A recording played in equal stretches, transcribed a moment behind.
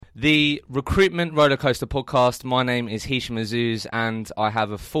The Recruitment Rollercoaster Podcast. My name is Hisham Azuz and I have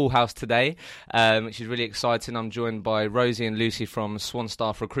a full house today, which is really exciting. I'm joined by Rosie and Lucy from Swan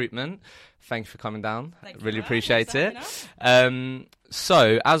Staff Recruitment. Thank you for coming down. Really appreciate it.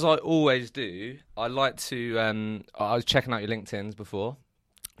 So, as I always do, I like to... I was checking out your LinkedIn's before,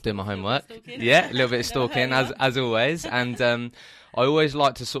 doing my homework. Yeah, a little bit of stalking, as always. And I always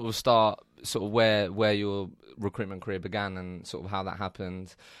like to sort of start where your recruitment career began and sort of how that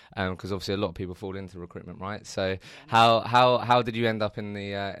happened, because obviously a lot of people fall into recruitment, right? So how did you end up in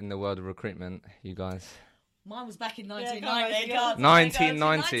the world of recruitment, you guys? Mine was back in 1990.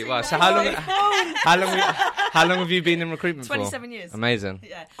 1990. Wow. So how long have you been in recruitment 27 for? years. Amazing.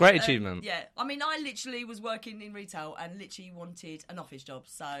 Yeah. Great achievement. Yeah. I mean, I literally was working in retail and literally wanted an office job.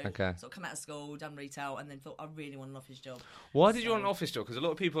 So sort of come out of school, done retail, and then thought I really want an office job. Why did you want an office job? Because a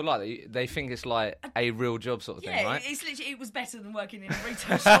lot of people they think it's like a real job sort of thing, right? It's literally, it was better than working in a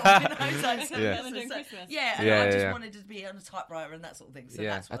retail shop. I just wanted to be on a typewriter and that sort of thing. So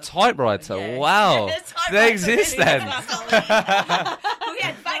that's what a typewriter. Yeah. Wow. They exist then. We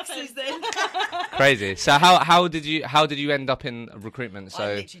had faxes then. Crazy. So how did you end up in recruitment? So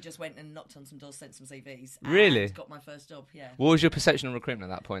I literally just went and knocked on some doors, sent some CVs. Really? Got my first job. Yeah. What was your perception of recruitment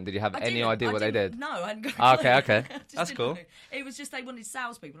at that point? Did you have any idea what they did? No, I hadn't got Okay. That's cool. Know. It was just they wanted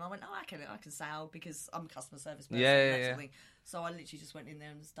salespeople, and I went, I can sell because I'm a customer service person. Yeah. Sort of thing. So I literally just went in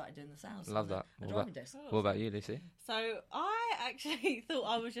there and started doing the sales. Love that. What about you, Lucy? So I actually thought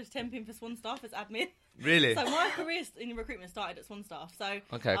I was just temping for Swan Staff as admin. Really? So my career in recruitment started at Swan Staff. So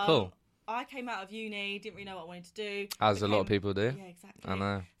okay, cool. I came out of uni, didn't really know what I wanted to do. As a lot of people do. Yeah, exactly. I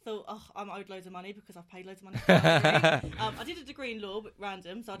know. Thought, I'm owed loads of money because I've paid loads of money for my degree. I did a degree in law, but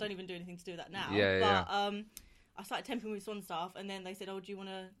random, so I don't even do anything to do with that now. But I started temping with Swan Staff, and then they said, do you want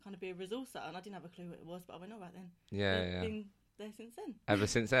to kind of be a resourcer? And I didn't have a clue what it was, but I went, all right then. Yeah. Been there since then. Ever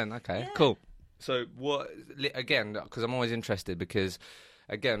since then? Okay, cool. So again, because I'm always interested, because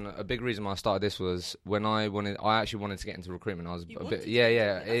again, a big reason why I started this was when I actually wanted to get into recruitment. I was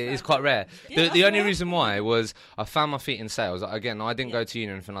it's quite rare. The only reason why was I found my feet in sales. Again, I didn't go to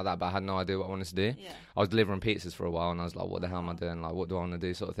uni or anything like that, but I had no idea what I wanted to do. Yeah. I was delivering pizzas for a while, and I was like, what the hell am I doing? Like, what do I want to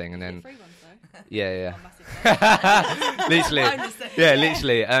do, sort of thing. And then free ones, though. Yeah.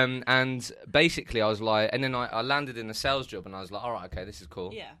 Literally. And basically I was like, and then I landed in a sales job, and I was like, all right, okay, this is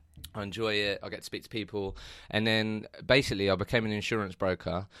cool. Yeah. I enjoy it. I get to speak to people. And then basically I became an insurance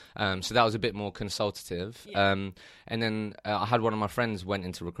broker. So that was a bit more consultative. Yeah. And then I had one of my friends went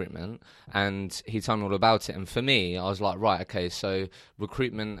into recruitment, and he told me all about it. And for me, I was like, right, okay, so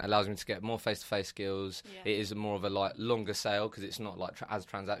recruitment allows me to get more face-to-face skills. Yeah. It is more of a longer sale because it's not like as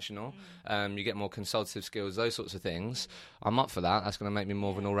transactional. You get more consultative skills, those sorts of things. I'm up for that. That's going to make me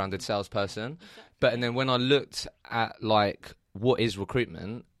more of an all-rounded salesperson. Exactly. And then when I looked at what is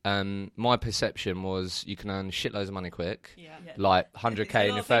recruitment, my perception was you can earn shitloads of money quick, like 100k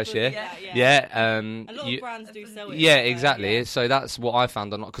in the first year. A lot of brands do sell it. Yeah, exactly. Yeah. So that's what I found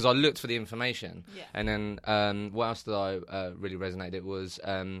because I looked for the information, and then what else did I really resonate? It was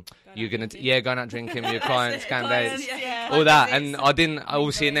going out drinking with your clients, candidates, all that. And I didn't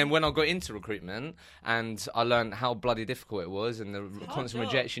obviously. And then when I got into recruitment, and I learned how bloody difficult it was, and the constant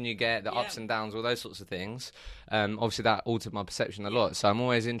rejection you get, the ups and downs, all those sorts of things. Obviously that altered my perception a lot. So I'm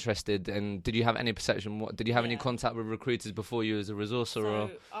always interested. And did you have any perception? Did you have any contact with recruiters before you as a resourcer?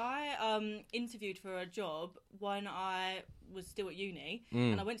 So I interviewed for a job when I was still at uni,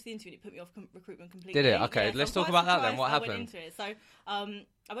 and I went to the interview and it put me off recruitment completely. Did it? Okay, let's talk about that then. What happened? I went into it. So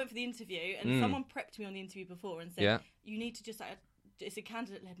I went for the interview, and someone prepped me on the interview before and said, you need to just it's a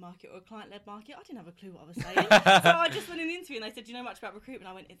candidate-led market or a client-led market. I didn't have a clue what I was saying. So I just went in the interview and they said, do you know much about recruitment?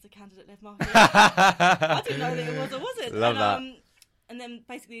 I went, it's a candidate-led market. I didn't know that it was or wasn't. Love that. And then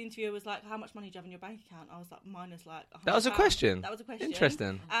basically the interviewer was like, how much money do you have in your bank account? I was like, minus like £100. That was a question? That was a question.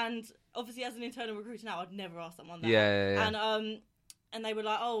 Interesting. And obviously as an internal recruiter now, I'd never ask someone that. Yeah. And they were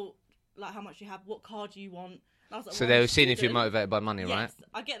like, how much do you have? What car do you want? Like, so they were seeing if you're motivated by money, right? Yes,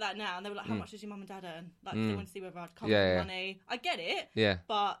 I get that now. And they were like, how much does your mum and dad earn? Like, they want to see whether I'd come with money. I get it,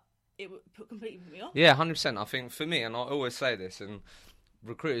 but it would completely put me off. Yeah, 100%. I think for me, and I always say this, and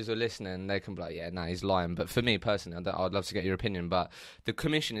recruiters are listening, they can be like, he's lying. But for me personally, I'd love to get your opinion. But the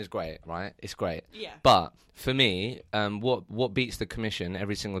commission is great, right? It's great. Yeah. But for me, what beats the commission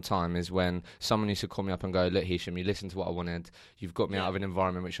every single time is when someone used to call me up and go, look, Hisham, you listened to what I wanted. You've got me out of an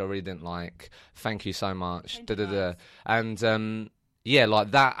environment which I really didn't like. Thank you so much. And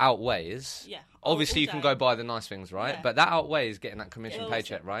like that outweighs. Yeah, obviously you can go buy the nice things, right? Yeah. But that outweighs getting that commission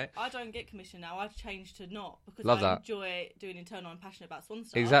paycheck, right? I don't get commission now. I've changed to not because I enjoy doing internal. I'm passionate about Swan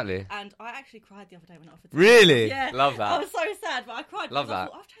Staff. Exactly. And I actually cried the other day when I offered. Really? Yeah. Love that. I was so sad, but I cried. Love that. I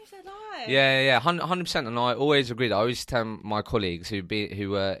thought, I've changed their life. Yeah, 100%. And I always agreed. I always tell my colleagues who'd been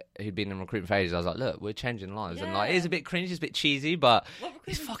in recruitment for ages, I was like, look, we're changing lives. Yeah. And like, it is a bit cringe, it's a bit cheesy, but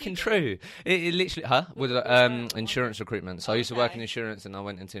it's fucking true. It literally, with insurance recruitment. So I used to work in insurance, and I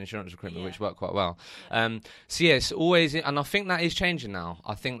went into insurance recruitment, which worked quite well. So yeah, it's always, and I think that is changing now.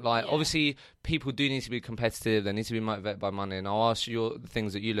 I think obviously people do need to be competitive. They need to be motivated by money, and I'll ask you the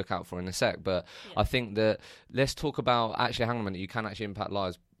things that you look out for in a sec. But I think that let's talk about actually, hang on a minute, you can actually impact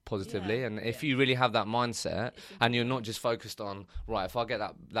lives positively, and if you really have that mindset, and you're not just focused on, right, if I get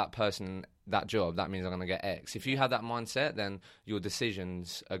that person that job, that means I'm going to get X. If you have that mindset, then your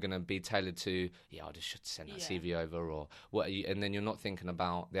decisions are going to be tailored to, I just should send that CV over, or what, and then you're not thinking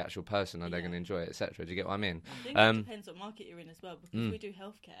about the actual person, are they going to enjoy it, etc. Do you get what I mean? I think it depends what market you're in as well, because we do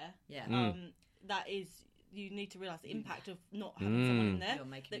healthcare. That is, you need to realise the impact of not having someone in there,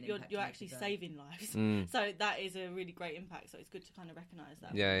 that you're actually saving lives. So that is a really great impact, so it's good to kind of recognise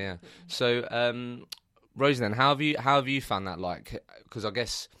that. Yeah. So Rosie, then how have you found that, like, because I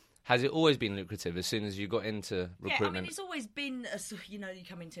guess, has it always been lucrative as soon as you got into recruitment? Yeah, I mean, it's always been, you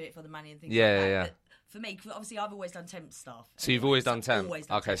come into it for the money and things like that. Yeah. But for me, obviously, I've always done temp stuff. So you've always done temp? Always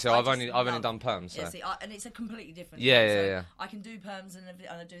done temp. So I've only done perms. So. Yeah, see, and it's a completely different thing. Yeah. I can do perms and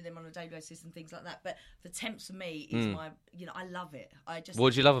I do them on a daily basis and things like that. But the temps for me is my, I love it.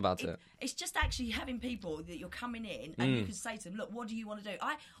 What do you love about it? It's just actually having people that you're coming in and you can say to them, look, what do you want to do?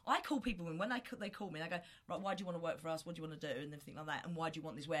 I call people in, when they call me, they go, right, why do you want to work for us? What do you want to do? And everything like that. And why do you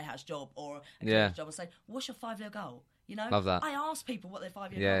want this warehouse job or a job? I say, what's your 5-year goal? Love that. I ask people what their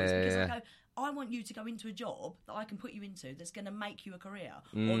 5-year goal is, because I go, I want you to go into a job that I can put you into that's going to make you a career,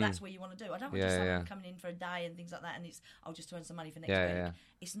 or that's where you want to do. I don't want just someone coming in for a day and things like that, and it's, I'll just earn some money for next week.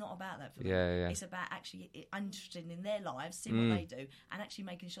 It's not about that for me. It's about actually interested in their lives, seeing what they do, and actually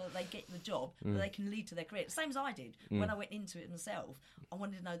making sure that they get the job that they can lead to their career. The same as I did when I went into it myself. I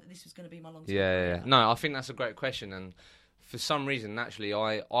wanted to know that this was going to be my long-term career. No, I think that's a great question, and for some reason, naturally,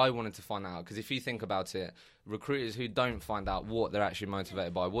 I wanted to find out, because if you think about it, recruiters who don't find out what they're actually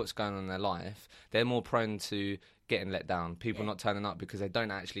motivated by, what's going on in their life, they're more prone to getting let down, people not turning up because they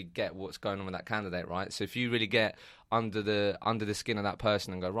don't actually get what's going on with that candidate, right? So if you really get under the skin of that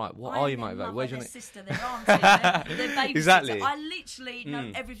person and go, right, what are you motivated? Where's your sister, their auntie, their baby exactly. sister. I literally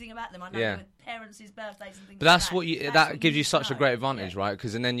know everything about them. I know their parents' birthdays and things. But that's what that gives you such a great advantage, right?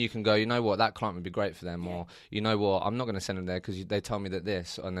 Because then you can go, you know what, that client would be great for them, or you know what, I'm not going to send them there because they told me that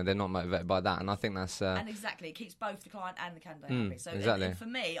this, and they're not motivated by that. And I think that's and exactly, it keeps both the client and the candidate happy. So and for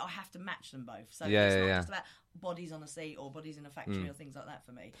me, I have to match them both. So it's not just about bodies on a seat or bodies in a factory or things like that.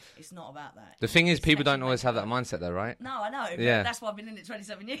 For me, it's not about that. The thing is, people don't always have that mindset, though, right? No, I know. Yeah, that's why I've been in it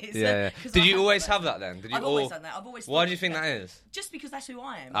 27 years. Did you always have that then? I've always done that. Why do you think that is? Just because that's who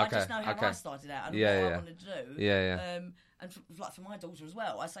I am. I just know how I started out and what I wanted to do. And for my daughter as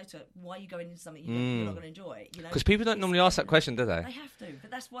well, I say to her, why are you going into something you're not going to enjoy? Because people don't normally ask that question, do they? They have to,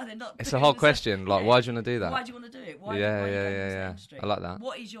 but that's why they're not. It's a hard question. Like, why do you want to do that? Why do you want to do it? Why do you want to go into this industry? I like that.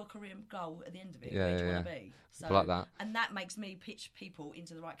 What is your career goal at the end of it? Where do you want to be? So, I like that. And that makes me pitch people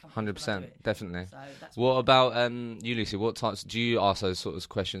into the right company. 100%, definitely. So that's what about you, Lucy? What types do you ask those sort of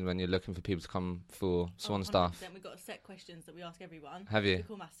questions when you're looking for people to come for Swan Staff? We've got a set questions that we ask everyone. Have you? We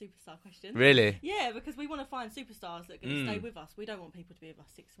call them our superstar questions. Really? Yeah, because we want to find superstars that can stay with us. We don't want people to be with us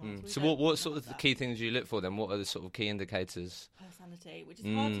 6 months. So what sort of the key things do you look for then? What are the sort of key indicators? Personality, which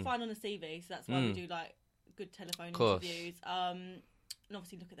is hard to find on a CV, so that's why we do like good telephone interviews. And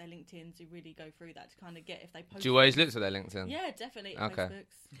obviously look at their LinkedIn to really go through that to kind of get if they post. Do you always look at their LinkedIn? Yeah, definitely. Okay.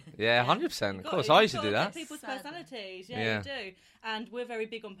 Facebooks. Yeah, 100%. Of course, I used to do that. People's personalities, you do. And we're very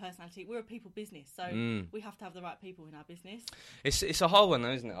big on personality. We're a people business, so we have to have the right people in our business. It's a hard one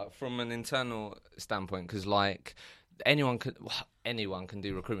though, isn't it? From an internal standpoint, because like anyone can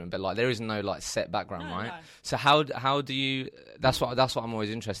do recruitment, but like there is no like set background, right? No. So how do you? That's what I'm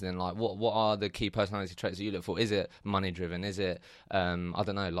always interested in. Like, what are the key personality traits that you look for? Is it money driven? Is it I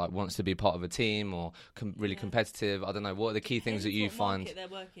don't know, like wants to be part of a team or really competitive? I don't know. What are the key things that you find? Market they're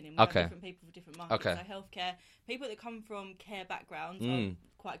working in. We have different people for different markets. So healthcare, people that come from care backgrounds are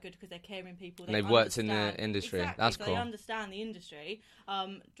quite good because they're caring people. They've worked in the industry. Exactly. That's so cool. They understand the industry.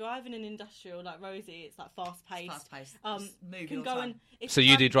 Driving an industrial like Rosie, it's like fast paced. Can go and. So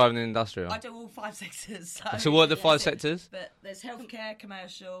you do driving an industrial? I do all 5 sectors. So what are the 5 sectors? But there's healthcare,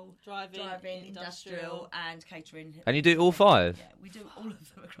 commercial, driving, industrial, and catering. And you do all 5? Yeah, we do all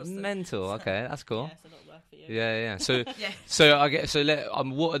of them across the Mental. Okay, that's cool. Yeah, it's a lot of work for you. Yeah. So,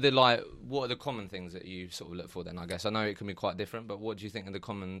 what are the what are the common things that you sort of look for then? I guess I know it can be quite different, but what do you think are the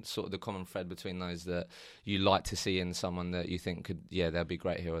common thread between those that you like to see in someone that you think could, they'll be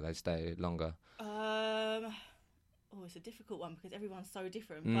great here or they'd stay longer? It's a difficult one because everyone's so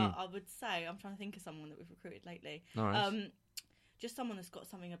different. But I would say I'm trying to think of someone that we've recruited lately. Nice. Just someone that's got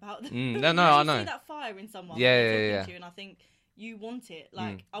something about them. No, I know. See that fire in someone. Yeah. To you, and I think you want it.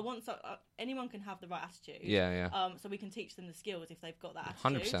 Like I want anyone can have the right attitude. Yeah. So we can teach them the skills if they've got that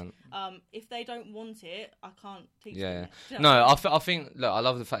attitude. 100%. If they don't want it, I can't teach them. Yeah. No, I think. Look, I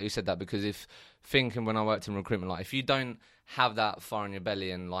love the fact you said that because when I worked in recruitment, like if you don't have that fire in your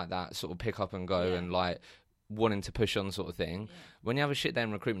belly and like that sort of pick up and go and like wanting to push on sort of thing, when you have a shit day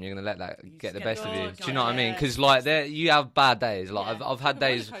in recruitment, you're going to let that get the best of you. Do you know what I mean? Because like you have bad days. Like I've had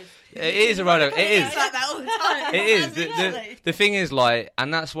days. It is a roller. It is. It's like that all the time. It is. The thing is like,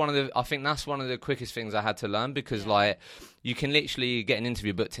 and that's I think that's one of the quickest things I had to learn because like you can literally get an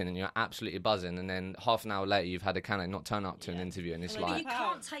interview booked in and you're absolutely buzzing, and then half an hour later you've had a candidate not turn up to an interview, and it's but like you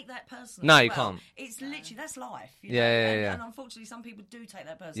can't take that personally. No, you can't. It's literally that's life. Yeah. And unfortunately, some people do take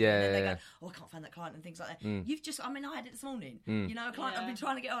that personally. And then they go, "Oh, I can't find that client," and things like that. You've just, I had it this morning. You know, a client I've been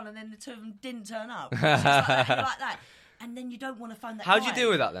trying to get on, and then the two of them didn't turn up. It's just like that. And then you don't want to phone that. How do you deal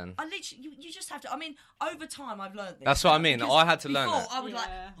with that then? I literally, you just have to. Over time, I've learned this. That's what I mean. I had to learn that. I would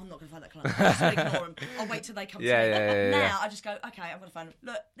I'm not going to find that client. I'll just ignore them. I'll wait till they come to me. Now I just go, okay, I'm going to phone them.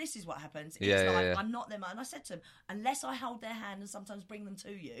 Look, this is what happens. I'm not their man. And I said to them, unless I hold their hand and sometimes bring them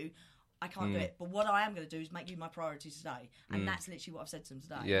to you, I can't do it. But what I am going to do is make you my priority today. And that's literally what I've said to them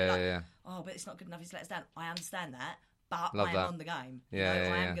today. Oh, but it's not good enough. He's let us down. I understand that. But I am on the game. I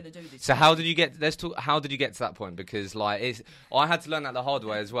am going to do this. So how did you get? How did you get to that point? Because like, I had to learn that the hard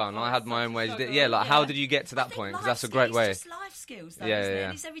way as well, and I had my own ways. How did you get to that point? Because that's a great way. It's just life skills, though, isn't it?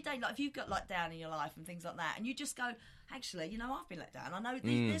 And it's every day. Like if you've got like down in your life and things like that, and you just go, actually, I've been let down. I know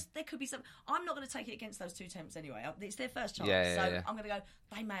there could be some. I'm not going to take it against those two temps anyway. It's their first chance, I'm going to go.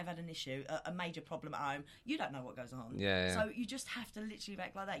 They may have had an issue, a major problem at home. You don't know what goes on. So you just have to literally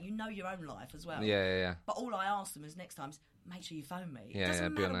act like that. You know your own life as well. But all I ask them is next time, make sure you phone me. It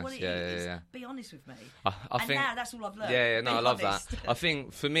doesn't matter what it is. Be honest with me. I think now that's all I've learned. I love that. I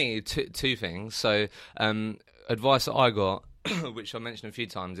think for me, two things. So advice that I got, which I mentioned a few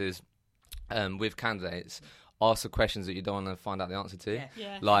times, is with candidates, ask the questions that you don't want to find out the answer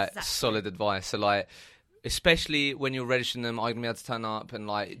to. Solid advice. So like, especially when you're registering them, are you going to be able to turn up? And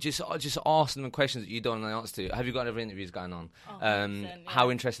like, just ask them the questions that you don't know the answer to. Have you got other interviews going on?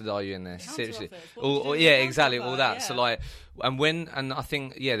 How interested are you in this? Seriously. Exactly. All that. Yeah. So like, and I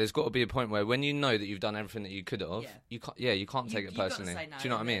think, there's got to be a point where when you know that you've done everything that you could have, you can't take it personally. No, do you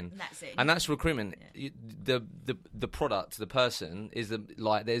know what I mean? That's it. And that's recruitment. The product, the person is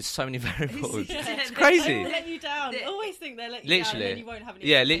there's so many variables. It's crazy. They let you down. I always think they let you down and then you won't have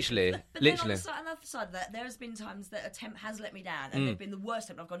any literally. But then on the other side of that, there has been times that a temp has let me down and they've been the worst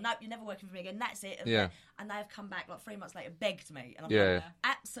temp. I've gone, nope, you're never working for me again. That's it. And they have come back like 3 months later, begged me, and I'm like,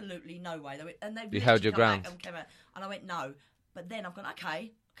 absolutely no way. And they've held your ground. And I went no, but then I've gone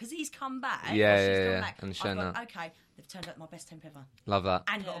okay because he's come back. Come back, and shown that. Okay, they've turned out my best temp ever. Love that.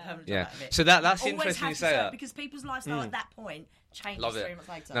 And got a permanent job out of it. So that's interesting you say that because people's lifestyle at that point changes 3 months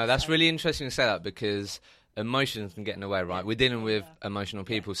later. No, that's really interesting to say that because emotions can get in the way, right? We're dealing with emotional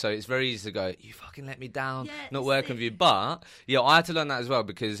people, so it's very easy to go, you fucking let me down, not working with you. But I had to learn that as well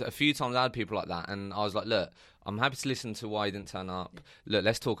because a few times I had people like that, and I was like, look, I'm happy to listen to why you didn't turn up. Look,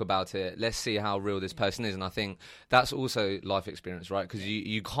 let's talk about it. Let's see how real this person is. And I think that's also life experience, right? Because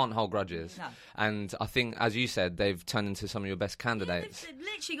you can't hold grudges. No. And I think, as you said, they've turned into some of your best candidates. They've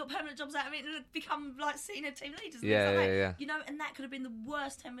literally got permanent jobs out of it and become like senior team leaders. And Yeah. And that could have been the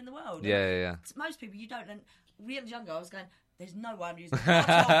worst temp in the world. Yeah. Most people, you don't. And when I was younger, I was going, there's no way I'm using the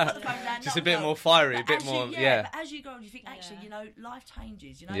phone down. Just a bit more fiery, a bit more, But as you go on, you think, actually, life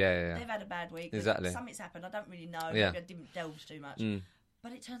changes. They've had a bad week. Exactly. Something's happened. I don't really know. Maybe I didn't delve too much.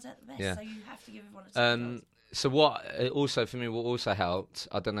 But it turns out the best. So you have to give everyone a chance. So what also helped,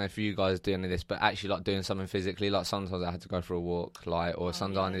 I don't know if you guys do any of this, but actually like doing something physically, like sometimes I had to go for a walk, or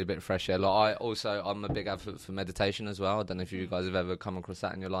sometimes I need a bit of fresh air. Like I'm a big advocate for meditation as well. I don't know if you guys have ever come across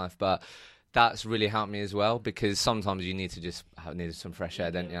that in your life, but that's really helped me as well because sometimes you need to just need some fresh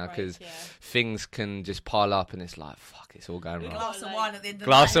air, don't you? Because things can just pile up and it's like, fuck, it's all going wrong. A glass of wine at the end of the day.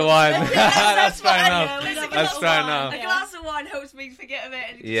 Glass of wine. That's fair enough. That's fair enough. A glass of wine helps me forget of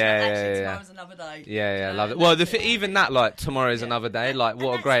it. And tomorrow's another day. Yeah, love it. Well, even that, like, tomorrow's another day, like,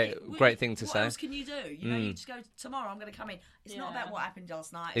 what a great thing to say. What else can you do? You just go, tomorrow I'm going to come in. It's not about what happened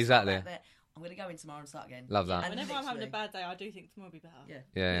last night. Exactly. I'm going to go in tomorrow and start again. Love that. And whenever I'm having a bad day, I do think tomorrow will be better.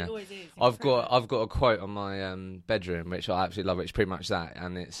 Yeah. It always is. I've got a quote on my bedroom, which I absolutely love. It's pretty much that,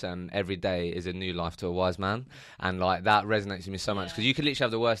 and it's every day is a new life to a wise man, and like that resonates with me so much because you could literally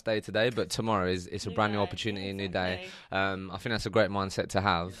have the worst day today, but tomorrow it's a brand new opportunity, a new day. I think that's a great mindset to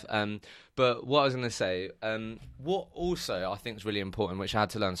have. But what I was going to say, what also I think is really important, which I had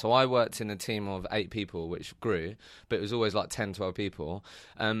to learn. So I worked in a team of 8 people, which grew, but it was always like 10, 12 people.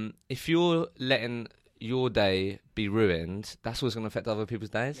 If you're letting your day be ruined, that's always going to affect other people's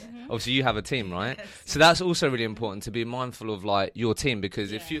days. Obviously you have a team, right? So that's also really important to be mindful of like your team,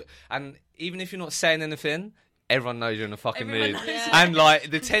 because if you, and even if you're not saying anything, everyone knows you're in a fucking mood, and like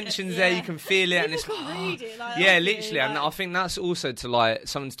the tension's there, you can feel it, and it's read it, like, literally. And I think that's also to like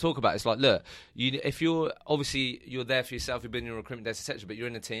something to talk about. It's like, look, if you're obviously you're there for yourself, you've been in your recruitment desk, etc., but you're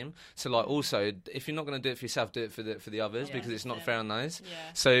in a team. So like, also, if you're not going to do it for yourself, do it for the others, because it's not fair on those.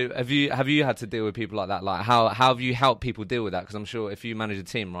 So have you had to deal with people like that? Like how have you helped people deal with that? Because I'm sure if you manage a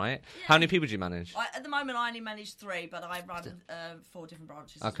team, right? How many people do you manage? At the moment, I only manage 3, but I run 4 different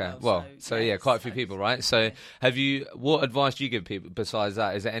branches. Okay, as well. So quite a few people, right? So what advice do you give people besides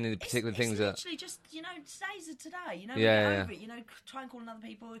that? Is there any particular things that... It's literally just, today's a today, get over it, try and call on other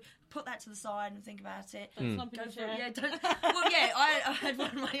people, put that to the side and think about it. Go for it. I had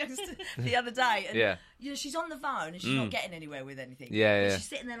one of my youngsters the other day, and she's on the phone and she's not getting anywhere with anything. She's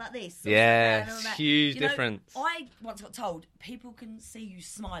sitting there like this. Huge difference. I once got told, people can see you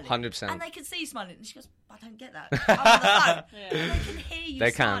smiling. 100%. And they can see you smiling. And she goes, I don't get that. I'm on the phone. And they can hear you smiling.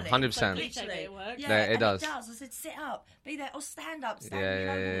 They can, 100%. Literally, it works. It does. It does. I said, sit up, be there, or stand up,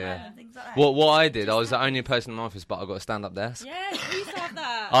 and things like that. What I did, I was the only person in my office, but I got a stand-up desk. Yeah, we used to have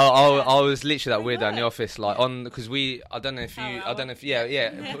that. I was literally that weirdo in the office, like because I don't know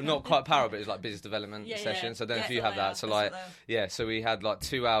if not quite power, but it was like business development sessions. So I don't know if you have that. So like, so we had like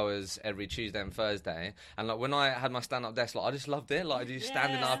 2 hours every Tuesday and Thursday, and like when I had my stand-up desk, like I just loved it. Like you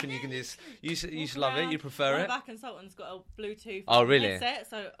standing up and you can just you used to love it. You prefer it. My back consultant's got a Bluetooth headset,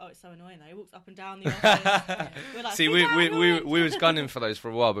 so it's so annoying though. He walks up and down the office. We're like, see, we was gunning for those for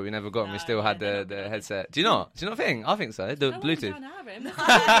a while, but we never got them. We still had the headset. Do you not think? I think so. The Bluetooth.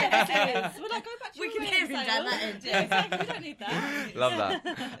 We can hear him down that end. Yeah, exactly. We don't need that. Love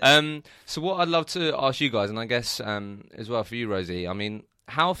that. So what I'd love to ask you guys, and I guess as well for you, Rosie, I mean,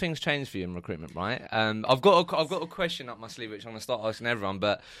 how have things changed for you in recruitment, right? I've got a question up my sleeve which I'm going to start asking everyone,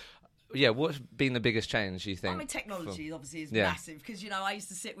 but what's been the biggest change, you think? I mean, technology obviously is massive, because, I used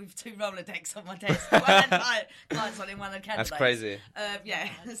to sit with 2 roller decks on my desk. One had clients on it, one had candidates. That's crazy.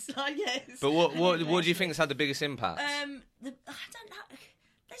 But what do you think has had the biggest impact? I don't know.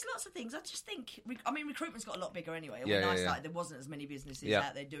 There's lots of things. I just think, recruitment's got a lot bigger anyway. When I started, there wasn't as many businesses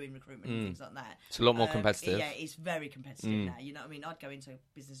out there doing recruitment and things like that. It's a lot more competitive. Yeah, it's very competitive now. You know what I mean? I'd go into a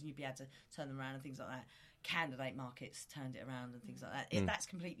business and you'd be able to turn them around and things like that. Candidate markets turned it around and things like that. That's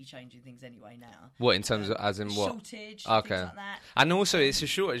completely changing things anyway now. What, in terms of, as in what? Shortage, things like that. And also, it's a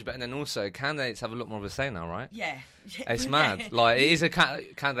shortage, but then also, candidates have a lot more of a say now, right? Yeah. It's mad. Like, it is a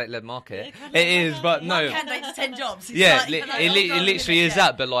candidate-led market. It is, but no. 1 candidate to 10 jobs. It's it literally is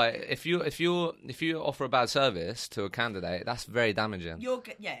that. But like, if you offer a bad service to a candidate, that's very damaging.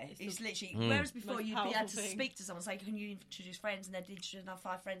 It's literally. Whereas before you'd be able to speak to someone, say, "Can you introduce friends?" and they'd introduce another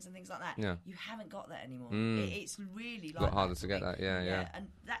 5 friends and things like that. Yeah. You haven't got that anymore. It's really like. A lot harder to get that. Yeah. And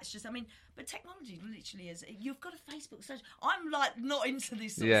that's just. But technology literally is. You've got a Facebook search. I'm like not into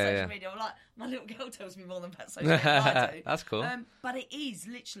this sort of social media. I'm like, my little girl tells me more than about social media. I do. That's cool. But it is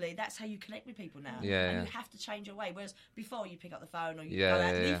literally, that's how you connect with people now. And you have to change your way. Whereas before you pick up the phone or you go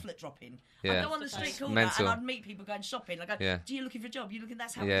out leaflet dropping. I'd go on the street corner and I'd meet people going shopping. Like, do you looking for a job?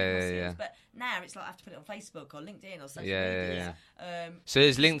 That's how people see it. But now it's like I have to put it on Facebook or LinkedIn or social media. So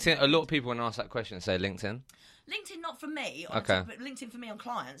is LinkedIn, a lot of people when I ask that question say LinkedIn? LinkedIn not for me, but LinkedIn for me on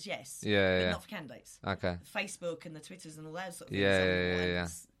clients, yes. But not for candidates. Okay. Facebook and the Twitters and all those sort of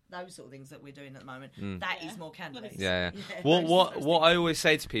things. Those sort of things that we're doing at the moment, that is more candidates. What I always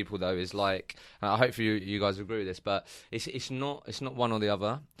say to people though is like, I hope you guys agree with this, but it's not one or the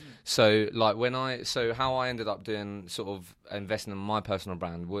other. So like how I ended up doing sort of investing in my personal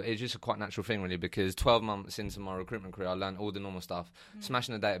brand, well, it's just a quite natural thing really, because 12 months into my recruitment career I learned all the normal stuff,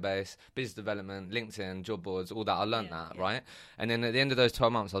 smashing the database, business development, LinkedIn, job boards, all that. I learned that, right? And then at the end of those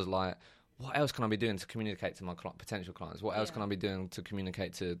 12 months I was like, what else can I be doing to communicate to my potential clients? What else can I be doing to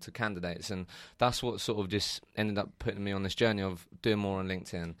communicate to candidates? And that's what sort of just ended up putting me on this journey of doing more on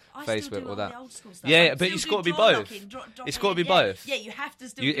LinkedIn, Facebook, all that. The old school stuff. Yeah, but it's got to be both. It's got to be both. Yeah, you have to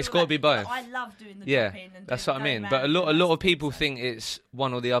still. It's got to be both. I love doing the drop-in. And that's what I mean. But a lot of people think it's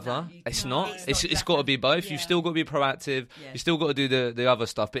one or the other. It's not. It's got to be both. You've still got to be proactive. You still got to do the other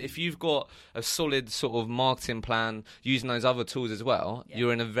stuff. But if you've got a solid sort of marketing plan using those other tools as well,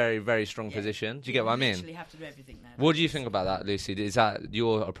 you're in a very, very strong position. Do you get what I mean? You have to do everything now. What do you think about that, Lucy? Is that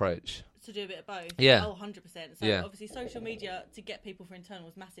your approach? To do a bit of both. Yeah. Oh, 100%. So obviously social media to get people for internal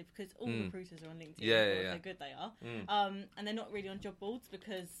was massive because all recruiters are on LinkedIn. How good they are. And they're not really on job boards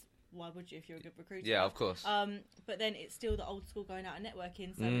because why would you if you're a good recruiter? Yeah, of course. But then it's still the old school going out and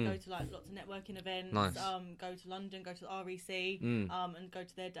networking. So we go to like lots of networking events. Nice. Go to London, go to the REC, and go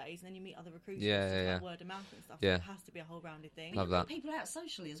to their days, and then you meet other recruiters. Like word of mouth and stuff. Yeah. So it has to be a whole rounded thing. Love that. People out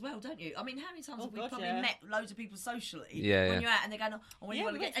socially as well, don't you? I mean, how many times have we probably met loads of people socially? Yeah, when you're out and they're going, "Oh, when you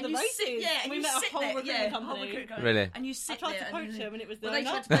want to get," and you sit, and we you met sit a whole there, recruitment company. Really? And you sit I tried there to poach him, and it was the owner.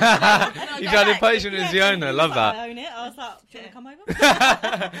 You tried to poach him as the owner. Love that. I own it. I was like, "Do you want to come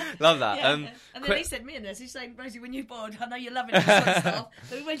over?" Love that. And then he said me in this. He's saying, "Rosie, when you're bored, I know you're loving this sort of stuff,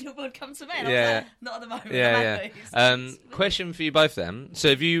 but when you're bored, come to me." And I was like, "Not at the moment." Yeah. Question for you both then. So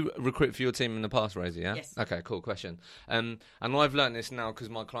have you recruited for your team in the past, Rosie? Yeah. Yes. Okay. Cool. Question. And I've learned this now because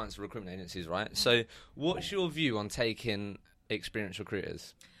my clients are recruitment agencies, right? So what's your view on taking experienced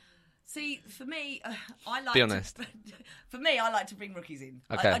recruiters? See, for me, I like. Be honest. For me, I like to bring rookies in.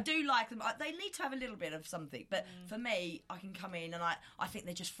 Okay. I do like them. They need to have a little bit of something, but for me, I can come in and I think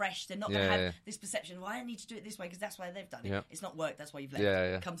they're just fresh. They're not going to have this perception. Well, I need to do it this way because that's why they've done it. It's not work. That's why you've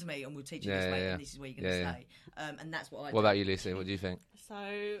left. Come to me and we'll teach you this way, and this is where you're going to stay. And that's what I do. What about you, Lucy? What do you think?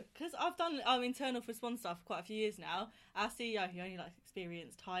 So, because I've done internal for Swan Staff for quite a few years now, our CEO, he only likes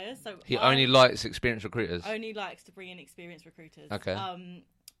experienced hires. So he only likes experienced recruiters? Only likes to bring in experienced recruiters. Okay.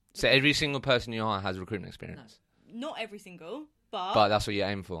 So every single person you hire has recruitment experience? No. Not every single, but... But that's what you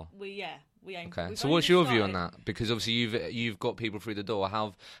aim for? We aim for. Okay, so what's your view on that? Because obviously you've got people through the door.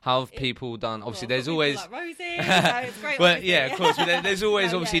 How have people done... Obviously there's always... like Rosie, it's great. Well, yeah, of course. But there's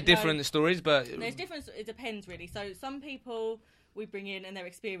always different stories, but... There's different... It depends, really. So some people we bring in and their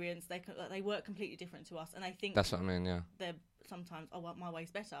experience, they work completely different to us. And I think... That's what I mean, yeah. They're sometimes, my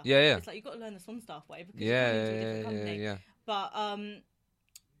way's better. Yeah. It's like you've got to learn the Swan Staff way because you're coming into a different company. Yeah.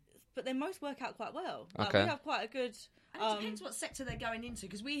 But they most work out quite well. Okay. We have quite a good... And it depends what sector they're going into,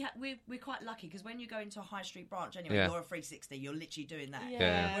 because we're quite lucky, because when you go into a high street branch anyway, you're a 360, you're literally doing that.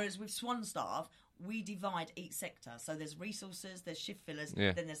 Yeah. Whereas with Swan Staff, we divide each sector. So there's resources, there's shift fillers,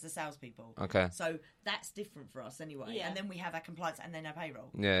 then there's the salespeople. Okay. So that's different for us anyway. Yeah. And then we have our compliance and then our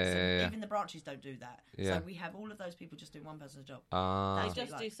payroll. Yeah. Even the branches don't do that. Yeah. So we have all of those people just doing one person's job. They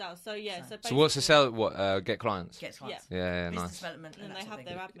just do sales. So what's the sale? What get clients? Get clients. Yeah. Business Nice. development. And they have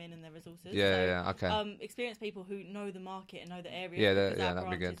their admin and their resources. Yeah. Okay. Experienced people who know the market and know the area. Yeah, that'd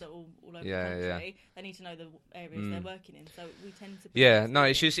be good. Are all over the country. They need to know the areas they're working in. So we tend to. No,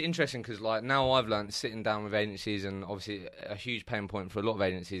 it's just interesting because like now I've learned sitting down with agencies, and obviously a huge pain point for a lot of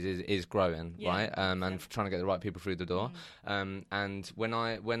agencies is growing, right? And trying to get the right people through the door. And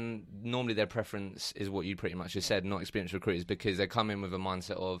when normally their preference is what you pretty much just said, not experienced recruiters, because they come in with a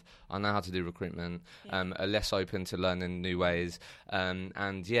mindset of I know how to do recruitment, are less open to learning new ways,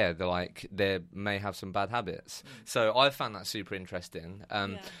 and they're like they may have some bad habits. So I found that super interesting.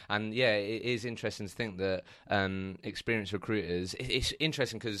 And it is interesting to think that experienced recruiters. It's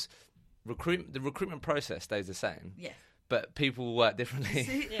interesting because the recruitment process stays the same. Yeah. But people work differently.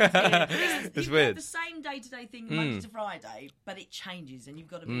 It's weird. The same day-to-day thing Monday to Friday, but it changes, and you've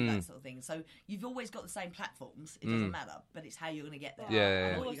got to be that sort of thing. So you've always got the same platforms. It doesn't matter, but it's how you're going to get there.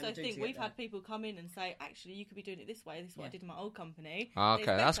 Yeah. I also think we've had people come in and say, actually, you could be doing it this way. This is what I did in my old company. Okay,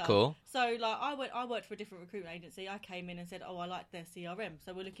 that's cool. So like, I worked for a different recruitment agency. I came in and said, I like their CRM.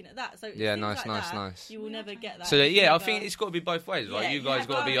 So we're looking at that. So nice. You will never get that. So I think it's got to be both ways, right? You guys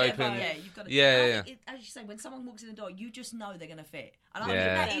got to be open. You've got to. As you say, when someone walks in the door, you just know they're going to fit. And I think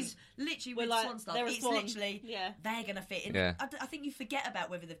that is literally with Swan Staff. It's literally they're going to fit. And I think you forget about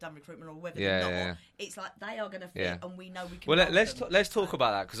whether they've done recruitment or whether they're not. It's like they are going to fit, and we know we can. Well, let's talk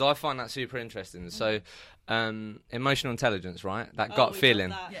about that, because I find that super interesting. So, emotional intelligence, right? That gut feeling,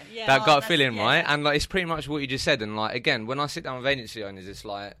 that gut feeling, right? And like it's pretty much what you just said. And like again, when I sit down with agency owners, it's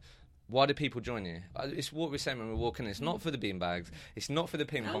like, why do people join you? It's what we're saying when we're walking. It's not for the beanbags. It's not for the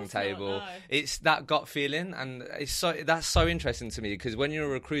ping pong table. No. It's that gut feeling, and that's so interesting to me because when you're a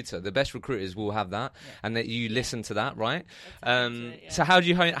recruiter, the best recruiters will have that, and that you listen to that, right? So how do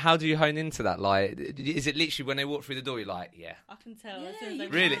you hone into that? Like, is it literally when they walk through the door, you're like, yeah, I can tell. Yeah,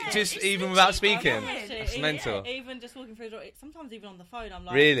 really, just even without speaking, it's mental. Even just walking through the door, sometimes even on the phone, I'm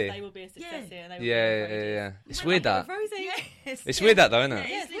like, really, they will be a success here. And they will yeah. It's weird that. It's weird that though, isn't it?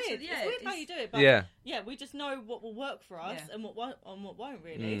 Yeah, it's weird. It's weird how you do it, but yeah, we just know what will work for us and what won't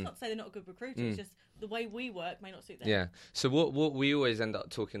really. It's not to say they're not a good recruiter, it's just the way we work may not suit them. Yeah. So what we always end up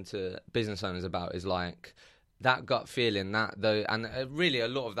talking to business owners about is like that gut feeling, that though, and really a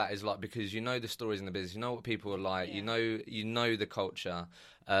lot of that is like because you know the stories in the business, you know what people are like, you know the culture.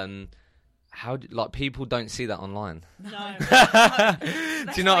 Like people don't see that online. No.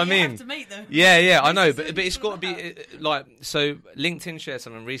 Do you know what I mean? You have to meet them. Yeah, I know, but it's got to be like, so LinkedIn shared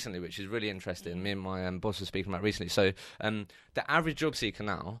something recently which is really interesting. Me and my boss were speaking about recently. So the average job seeker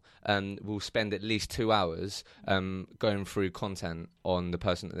now will spend at least 2 hours going through content on the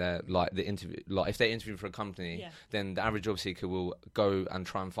person that they're like the interview. Like if they're interviewing for a company, then the average job seeker will go and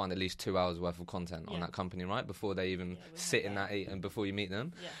try and find at least 2 hours worth of content on that company, right, before they even sit in that and before you meet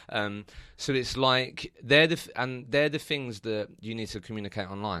them. So it's like they're the things that you need to communicate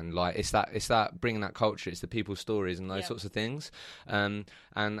online. Like it's that bringing that culture. It's the people's stories and those sorts of things. And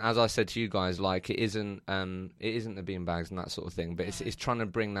as I said to you guys, like it isn't the beanbags and that sort of thing, but it's trying to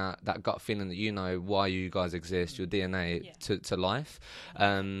bring that gut feeling that you know why you guys exist, your DNA to life.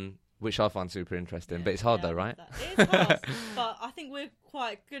 Which I find super interesting, but it's hard though, right? It is hard, but I think we're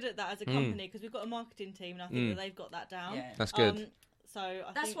quite good at that as a company because we've got a marketing team, and I think that they've got that down. Yeah. That's good. So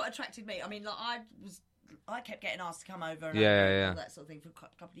that's what attracted me. I mean, like I kept getting asked to come over and all that sort of thing for a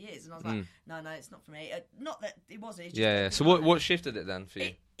couple of years, and I was like, no, it's not for me. Not that it wasn't. It's just So what shifted it then for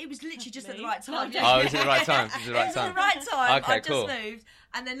you? It was literally just at the right time. Oh, it was at the right time. It was at the right time. Okay, I just moved,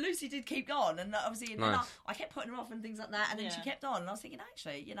 and then Lucy did keep going, and obviously, I kept putting her off and things like that, and then she kept on, and I was thinking,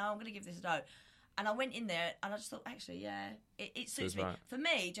 actually, I'm going to give this a go. And I went in there, and I just thought, actually, it suits me. Right. For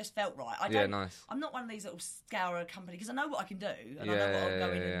me, it just felt right. Nice. I'm not one of these little scourer company because I know what I can do, and I know what I'll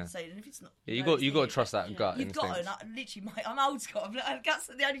go in and say. And if it's not, you got to trust that gut. You've got to. I'm old school. That's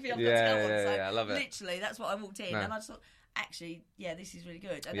the only thing I've got to tell on. So I love it. Literally, that's what I walked in, and I just thought, actually, this is really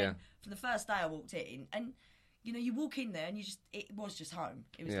good. And then from the first day I walked in, and you walk in there, and it was just home.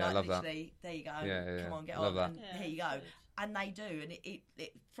 It was like literally, there you go. Come on, get on, and here you go. And they do, and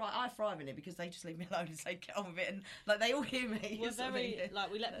I thrive in it because they just leave me alone and say get on with it, and like they all hear me. We're very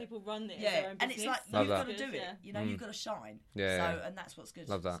we let people run it. And it's like you've got to do it. You've got to shine. And that's what's good.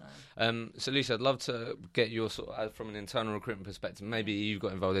 Love that. So Lisa, I'd love to get your sort of, from an internal recruitment perspective. Maybe you've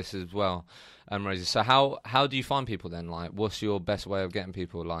got involved in this as well, Rosie. So how do you find people then? Like, what's your best way of getting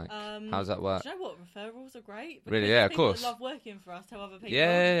people? Like, how does that work? Do you know what? Referrals are great. Really? Yeah, of course. Love working for us. Tell other people.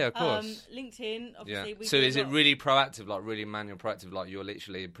 Yeah, of course. LinkedIn, obviously. So is it really proactive? Like really manual proactive? Like you're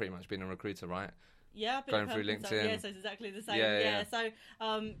literally pretty much being a recruiter, right? Yeah, I've been going through LinkedIn. So it's exactly the same. So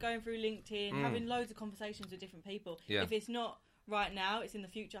going through LinkedIn, having loads of conversations with different people. Yeah. If it's not right now, it's in the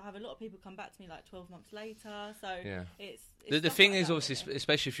future. I have a lot of people come back to me like 12 months later. So it's the thing is obviously,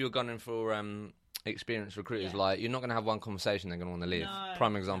 especially if you're gunning for experienced recruiters, like you're not going to have one conversation they're going to want to leave.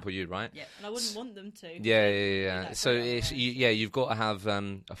 Prime example, you, right? Yeah, and I wouldn't want them to. Yeah. So it's you've got to have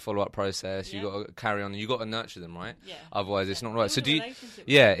a follow-up process. You've got to carry on. You've got to nurture them, right? Yeah. Otherwise, it's not right. So do you?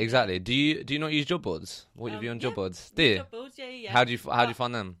 Yeah, exactly. Do you not use job boards? What have you on job boards? Do you? Job boards, yeah. How do you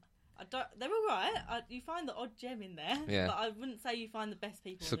find them? They're all right. You find the odd gem in there, but I wouldn't say you find the best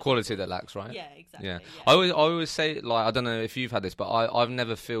people. It's the quality that lacks, right? Yeah, exactly. Yeah. I always say, like, I don't know if you've had this, but I've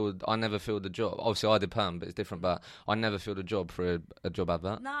never filled the job. Obviously, I did perm, but it's different. But I never filled a job for a job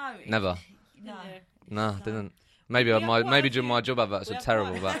advert. No, never. No, didn't. Maybe during my job adverts are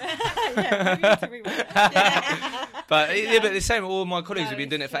terrible, but but the same. All my colleagues have been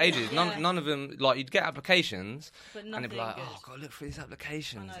doing it for ages. None of them, like, you'd get applications, and they'd be like, "Oh, I've got to look through these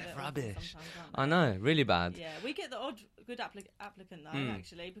applications. They're rubbish." I know, really bad. Yeah, we get the odd good applicant though,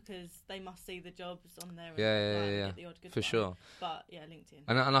 actually, because they must see the jobs on there. Yeah, get the odd good for sure. But LinkedIn.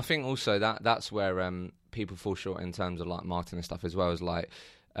 And I think also that's where people fall short in terms of like marketing and stuff as well as like.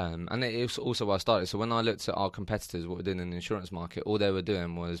 And it's also where I started. So when I looked at our competitors, what we're doing in the insurance market, all they were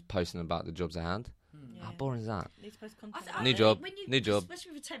doing was posting about the jobs they had. How boring is that? Need to post content. New job.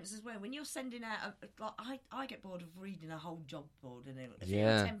 Especially with with temps as well, when you're sending out, I get bored of reading a whole job board, and if you're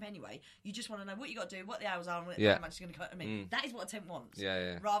a temp anyway, you just want to know what you got to do, what the hours are, and how much it's going to cost. I mean, that is what a temp wants.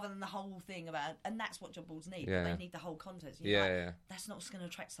 Rather than the whole thing about, and that's what job boards need. They need the whole content. So that's not what's going to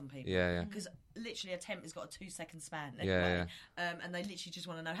attract some people. Because literally a temp has got a 2-second span anyway, and they literally just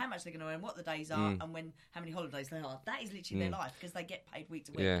want to know how much they're going to earn, what the days are, and how many holidays they are. That is literally their life, because they get paid week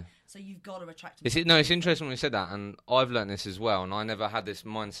to week. So you've got to attract them. It's interesting when you said that, and I've learned this as well, and I never had this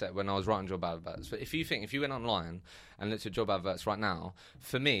mindset when I was writing job adverts. But if you went online and looked at job adverts right now,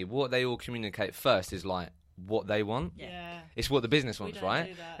 for me, what they all communicate first is like what they want. It's what the business wants,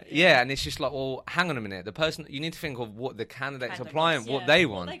 right? And it's just like, well, hang on a minute. The person, you need to think of what the candidate's applying, what they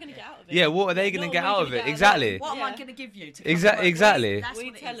want. What are they going to get out of it? What are they going to get out of it? Exactly. What am I going to give you? Exactly.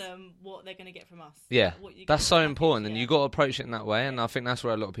 We tell them what they're going to get from us. That's so important, and you got to approach it in that way. And I think that's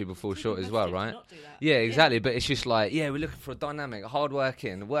where a lot of people fall short as well, right? Exactly. But it's just like, we're looking for a dynamic,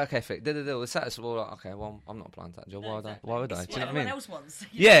 hard-working, work ethic. It's okay, well, I'm not applying to that job. Why would I? Do you know what I mean? Else wants.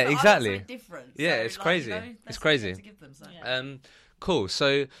 Exactly. It's crazy. It's crazy. To give them, so. Cool.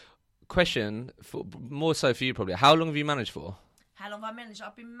 So, question more so for you probably. How long have you managed for? How long have I managed?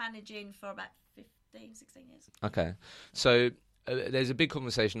 I've been managing for about 15, 16 years. Okay. So there's a big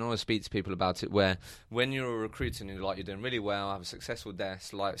conversation. I always speak to people about it where when you're a recruiter and you're doing really well, have a successful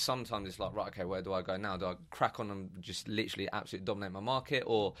desk, like sometimes it's like, right, okay, where do I go now? Do I crack on and just literally absolutely dominate my market,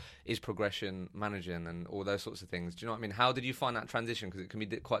 or is progression managing and all those sorts of things? Do you know what I mean? How did you find that transition? Because it can be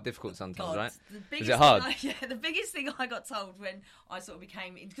quite difficult sometimes, right? Is it hard? The biggest thing I got told when I sort of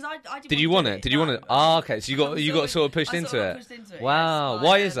became, because I didn't. Did you want it? Did you want it? Okay, so you got sort of pushed into it. Wow,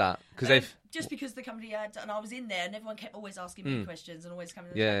 why is that? Because they've. Just because the company had, and I was in there, and everyone kept always asking me questions and always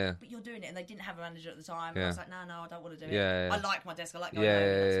coming. But you're doing it, and they didn't have a manager at the time. And I was like, no, I don't want to do it. I like my desk. I like going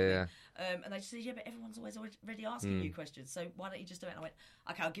home. And they just said, but everyone's always already asking you questions, so why don't you just do it? And I went,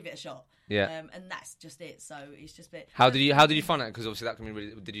 okay, I'll give it a shot. And that's just it. So it's just a bit. How did you find it? Because obviously that can be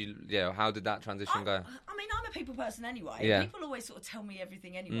really. How did that transition go? I mean, I'm a people person anyway. People always sort of tell me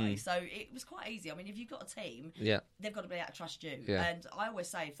everything anyway, so it was quite easy. I mean, if you've got a team, they've got to be able to trust you. And I always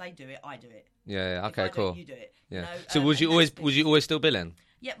say, if they do it, I do it. Okay, cool. You do it. Yeah. You know? So was you always still billing?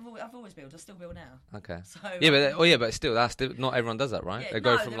 Yeah, I've always billed. I still bill now. Okay. So, but still, not everyone does that, right? They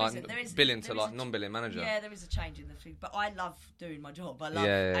go from billing to non-billing manager. Yeah, there is a change in the thing, but I love doing my job. I love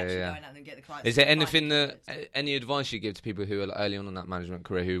actually going out and get the clients. Is there anything any advice you give to people who are early on in that management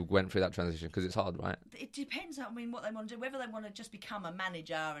career who went through that transition? Because it's hard, right? It depends. I mean, what they want to do, whether they want to just become a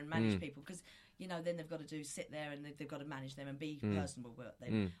manager and manage people, because. Then they've got to sit there and they've got to manage them and be personable with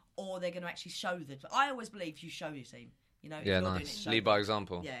them, or they're going to actually show them. I always believe you show your team. Nice. Lead by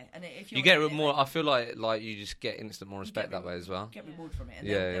example. Yeah, and if you get more, I feel like you just get instant more respect that way as well. Get reward from it. And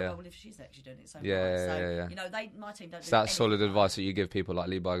well, if she's actually doing it so my team don't. So that's solid advice that you give people, like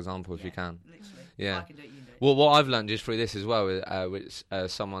lead by example if you can. Literally. Yeah. If I can do it, you can do it. Well, what I've learned just through this as well, which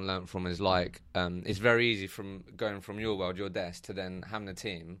someone learnt from, is like it's very easy from going from your world, your desk, to then having a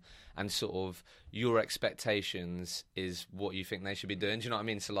team, and sort of your expectations is what you think they should be doing. Do you know what I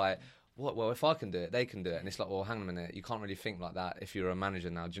mean? So like. Well, if I can do it, they can do it. And it's like, well, hang on a minute. You can't really think like that if you're a manager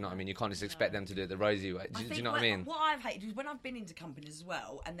now. Do you know what I mean? You can't just expect them to do it the Rosie way. Do you know what I mean? What I've hated is when I've been into companies as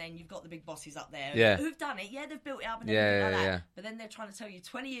well, and then you've got the big bosses up there who've done it. Yeah, they've built it up and everything like that. But then they're trying to tell you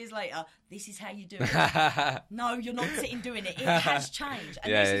 20 years later, this is how you do it. No, you're not sitting doing it. It has changed.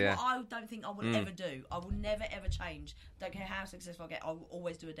 And this is what I don't think I will ever do. I will never, ever change. Don't care how successful I get. I will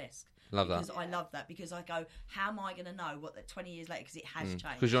always do a desk. Love that. Because I love that. Because I go, how am I going to know what 20 years later? Because it has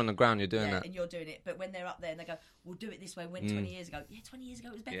changed. Because you're on the ground, you're doing it. And you're doing it. But when they're up there and they go, we'll do it this way. When 20 years ago, 20 years ago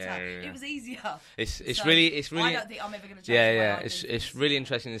it was better. It was easier. It's really. I don't think I'm ever going to change. It's really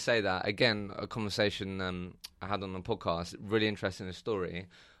interesting to say that. Again, a conversation I had on the podcast. Really interesting story.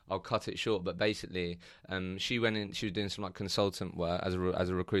 I'll cut it short, but basically, she went in. She was doing some like consultant work as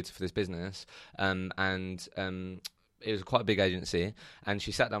a recruiter for this business, and it was quite a big agency, and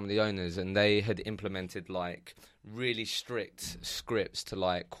she sat down with the owners, and they had implemented like really strict scripts to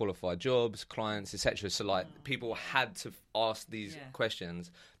like qualify jobs, clients, etc. So like people had to ask these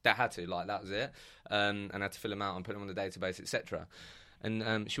questions. They had to, like, that was it, and had to fill them out and put them on the database, etc.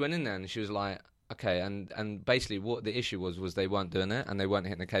 And she went in there and she was like, okay, and basically what the issue was they weren't doing it and they weren't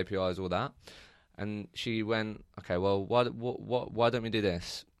hitting the KPIs, all that. And she went, okay, well, why don't we do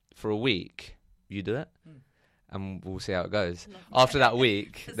this for a week? You do it. and we'll see how it goes. After that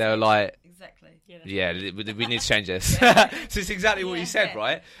week, they were like, exactly. Yeah, we need to change this. So it's exactly what you said,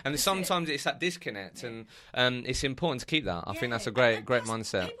 right? And sometimes it's that disconnect, and it's important to keep that. I think that's a great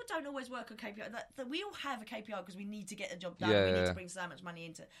mindset. People don't always work on KPI. That we all have a KPI because we need to get the job done. We need to bring so much money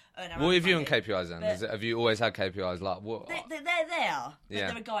in to earn our own What have you on money. KPIs then? Have you always had KPIs? Like what? They're there. They're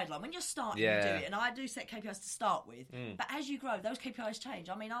a guideline. When you're starting, you do it. And I do set KPIs to start with. But as you grow, those KPIs change.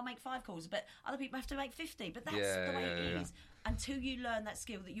 I mean, I'll make 5 calls, but other people have to make 50. But that's the way it is. Until you learn that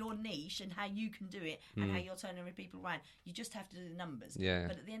skill, that your niche and how you can do it and how you're turning people around, you just have to do the numbers. Yeah.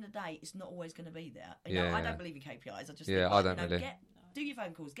 But at the end of the day, it's not always going to be there. You know, I don't believe in KPIs. I just think, I don't really. Do your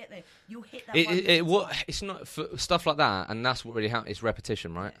phone calls, get there. You'll hit that. It's not for stuff like that, and that's what really happens. It's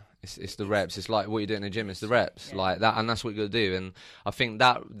repetition, right? It's the reps. It's like what you do in the gym. It's the reps, like that, and that's what you got to do. And I think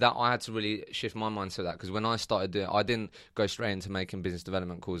that I had to really shift my mindset to that, because when I started doing, I didn't go straight into making business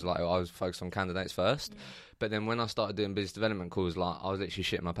development calls. Like I was focused on candidates first. But then when I started doing business development calls, like I was literally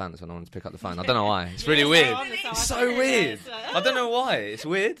shitting my pants when I wanted to pick up the phone. I don't know why. It's really weird. It's so weird. I don't know why. It's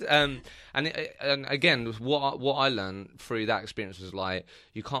weird. And again, what I learned through that experience was like,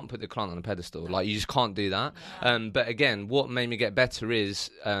 you can't put the client on a pedestal. Like you just can't do that. But again, what made me get better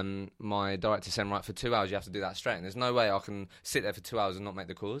is my director saying, right, for 2 hours you have to do that straight. And there's no way I can sit there for 2 hours and not make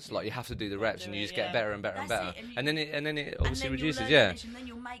the calls. Like you have to do the reps, and you just get better and better and better. And then it obviously reduces. And then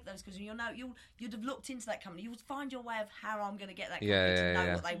you'll make those, because you'll know you'd have looked into that company. You would find your way of how I'm going to get that company to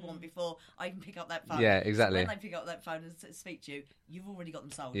know what they want before I even pick up that phone. Yeah, exactly. So when they pick up that phone and speak to you, you've already got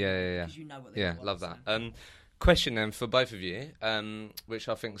them sold. Because you know what they want. Yeah, love that. Question then for both of you, which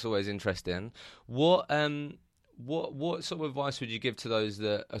I think is always interesting. What sort of advice would you give to those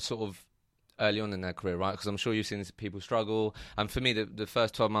that are sort of early on in their career, right? Because I'm sure you've seen people struggle, and for me the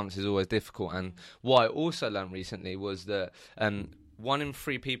first 12 months is always difficult. And what I also learned recently was that 1 in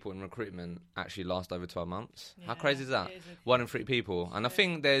 3 people in recruitment actually last over 12 months. How crazy is that? 1 in 3 people. And I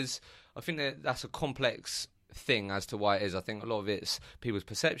think that's a complex thing as to why it is. I think a lot of it's people's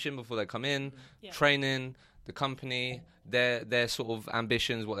perception before they come in, training, the company, their sort of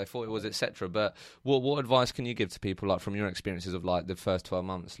ambitions, what they thought it was, etc. But what advice can you give to people, like from your experiences of like the first 12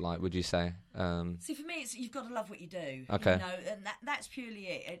 months? Like, would you say? See, for me, it's you've got to love what you do. Okay. You know, and that's purely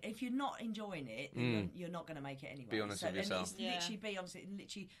it. If you're not enjoying it, then you're not going to make it anyway. Be honest with yourself. And literally be honest, and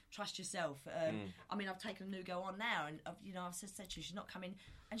literally trust yourself. I mean, I've taken a new girl on now, and I've said to her, she's not coming,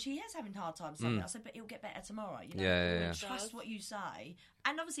 and she is having hard times. I said, but it'll get better tomorrow. You know, trust what you say,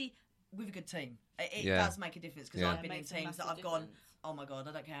 and obviously, with a good team, it does make a difference, because I've been in teams that I've gone, oh my god,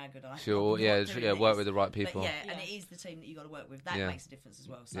 I don't care how good I am. Sure, work with the right people. But and it is the team that you got to work with. That makes a difference as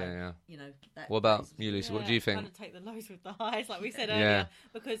well. So you know. What about you, Lucy? What do you think? Kind of take the lows with the highs, like we said earlier,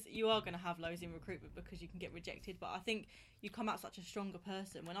 because you are going to have lows in recruitment because you can get rejected. But I think you come out such a stronger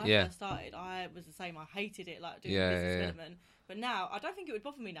person. When I first started, I was the same. I hated it, like doing business development. But now, I don't think it would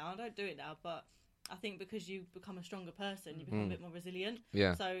bother me now. I don't do it now, but I think because you become a stronger person, you become a bit more resilient.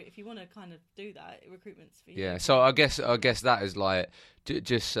 Yeah. So if you want to kind of do that, recruitment's for you. Yeah. So I guess that is like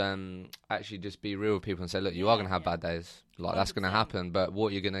just actually just be real with people and say, look, you are going to have bad days. Like 100%. That's going to happen, but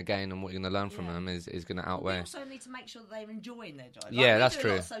what you're going to gain and what you're going to learn from them is going to outweigh. We also need to make sure that they're enjoying their job. Like, that's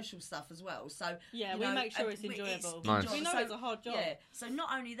true. A lot of social stuff as well. So we make sure it's enjoyable. Nice. We know it's a hard job. Yeah. So not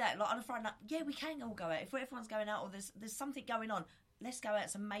only that, like on a Friday night, we can all go out. If everyone's going out, or there's something going on, let's go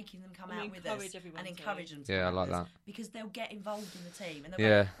out and making them come out with us and encourage them to I like that. Because they'll get involved in the team and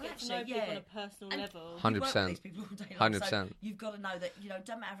they'll know people on a personal level. 100%. 100%. So you've got to know that,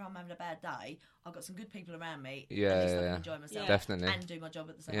 don't matter if I'm having a bad day, I've got some good people around me. I can enjoy myself definitely. and do my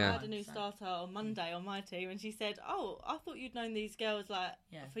job at the same time. I had a new starter on Monday on my team, and she said, "Oh, I thought you'd known these girls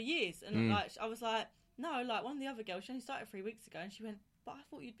for years," and I was like, "No, like one of the other girls, she only started 3 weeks ago," and she went, "But I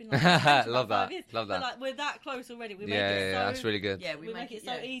thought you'd been like love that. 5 years." Love that. But, like, we're that close already. We that's really good. Yeah, we make it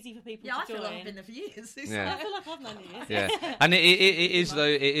so easy for people to join. I feel like I've been there for years. I feel like I've known you years. Yeah, and it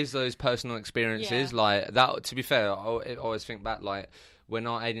is those personal experiences like that. To be fair, I always think back like when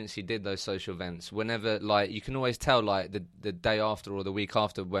our agency did those social events, whenever, like, you can always tell, like, the day after or the week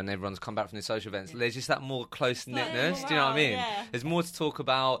after when everyone's come back from the social events, there's just that more close-knitness, do you know what I mean? Yeah. There's more to talk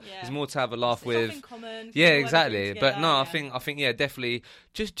about, there's more to have a laugh with. In common, exactly. But no, I think, definitely,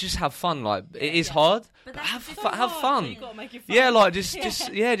 just have fun, like, it is hard, but have fun. You've got to make it fun. Yeah, like,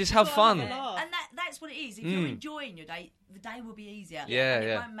 just have fun. And that's what it is. If you're enjoying your day, the day will be easier. Yeah, and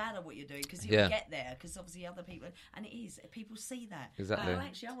it won't matter what you're doing because you'll get there because obviously other people, and people see that. Exactly.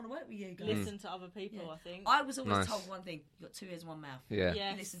 Actually, I want to work with you guys. Listen to other people, I think. I was always told one thing, you've got 2 ears and 1 mouth. Yeah.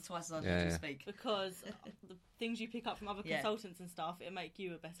 Yes. Listen twice as hard as you speak. Because the things you pick up from other consultants and stuff, it'll make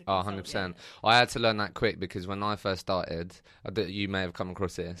you a better consultant. 100%. I had to learn that quick because when I first started, you may have come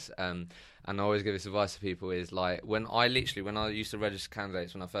across this, and I always give this advice to people, is like, when I used to register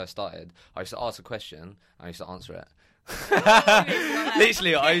candidates when I first started, I used to ask a question, I used to answer it.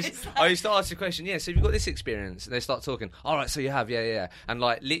 Literally, I used to ask the question, so you've got this experience, and they start talking, all right, so you have, and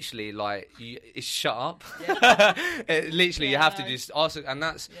like literally, like it's shut up. You have to just ask, and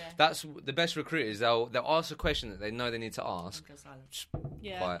that's the best recruiters. They'll ask a question that they know they need to ask.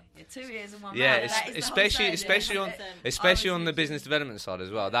 Quiet. 2 ears and 1 mouth. especially on the business development side as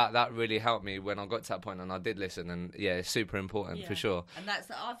well. That really helped me when I got to that point, and I did listen, and it's super important for sure. And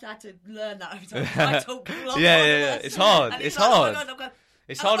I've had to learn that over time. I talk a lot. It's hard. It's hard. Oh my God,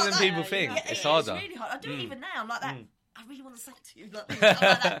 it's harder than people think. It's harder. It's really hard. I do it even now. I'm like that. I really want to say it to you. I'm like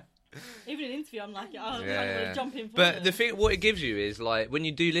that. Even in an interview, I'm like, I'm kind of jumping for But the thing, what it gives you is, like, when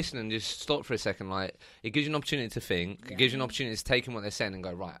you do listen and just stop for a second, like, it gives you an opportunity to think. It gives you an opportunity to take in what they're saying and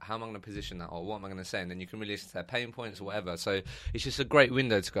go, right, how am I going to position that, or what am I going to say? And then you can really listen to their pain points or whatever. So it's just a great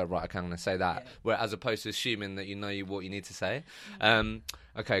window to go, right, okay, I'm going to say that, where as opposed to assuming that you know what you need to say.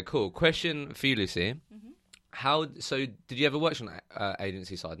 Okay, cool. Question for you, Lucy. So did you ever work on the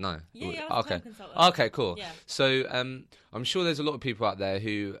agency side? No. Yeah, I was a consultant. Okay, cool. Yeah. So I'm sure there's a lot of people out there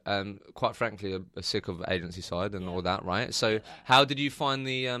who, quite frankly, are sick of agency side and all that, right? So how did you find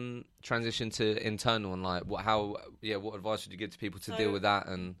the transition to internal, and like what advice would you give to people to deal with that,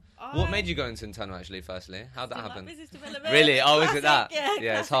 and what made you go into internal actually? Firstly, how did that happen? Business development. Really? Oh, is it that?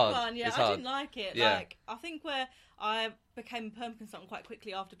 Yeah, it's hard. One. Yeah, it's hard. I didn't like it. Yeah. Like, I think where I became a perm consultant quite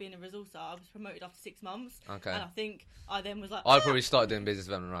quickly after being a resourcer. I was promoted after 6 months. Okay. And I think I then was like, I probably started doing business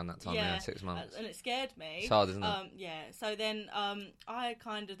development around that time, 6 months. And it scared me. It's hard, isn't it? Yeah. So then I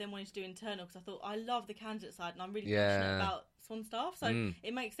kind of then wanted to do internal because I thought I love the candidate side and I'm really passionate about Swan Staff. So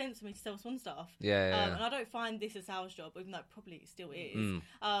it makes sense for me to sell Swan Staff. And I don't find this a sales job, even though it probably still is.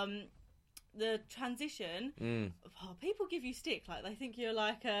 The transition, people give you stick, like they think you're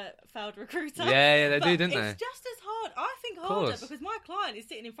like a failed recruiter. Yeah, they do, don't they? It's just as hard. I think harder because my client is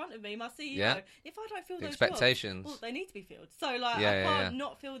sitting in front of me, my CEO. If I don't fill those expectations, jobs, they need to be filled. So like, I can't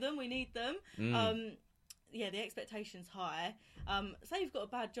not fill them. We need them. The expectation's high. Say you've got a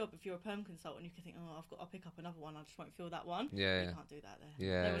bad job if you're a perm consultant, you can think, I'll pick up another one. I just won't fill that one. You can't do that there.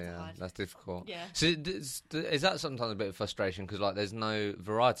 Yeah, that's difficult. Yeah. So is that sometimes a bit of frustration because like there's no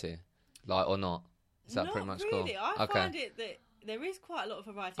variety? Like, or not? Is that pretty much really. Cool? I find it that there is quite a lot of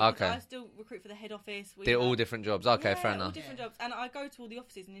variety. Okay. I still recruit for the head office. They're all different jobs. Okay, fair enough. All different jobs. And I go to all the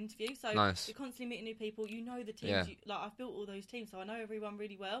offices and interview. So you're constantly meeting new people. You know the teams. I've built all those teams, so I know everyone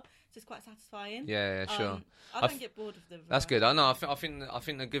really well. So it's quite satisfying. Yeah, sure. I don't get bored of them. That's good. I know. I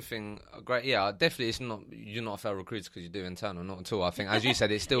think the good thing, great. Yeah, definitely. It's not you're not a failed recruiter because you do internal, not at all. I think, as you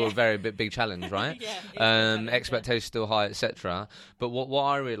said, it's still a very big challenge, right? Expectations still high, etc. But what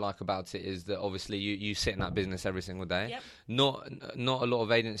I really like about it is that obviously you sit in that business every single day. Yep. Not a lot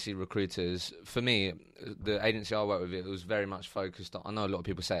of agency recruiters. For me, the agency I work with, it was very much focused on. I know a lot of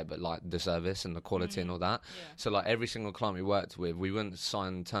people say it, but like the service and the quality and all that. Yeah. So like every single client we worked with, we wouldn't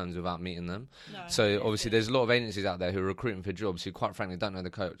sign terms without meeting them. So obviously there's a lot of agencies out there who are recruiting for jobs who quite frankly don't know the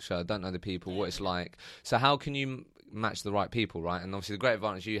culture, don't know the people, what it's like. So how can you match the right people, right? And obviously the great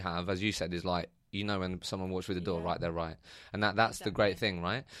advantage you have, as you said, is like, you know when someone walks through the door, right, they're right. And that's the great thing,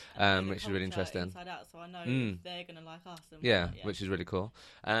 right? Which is really interesting. Inside out, so I know if they're going to like us. Which is really cool.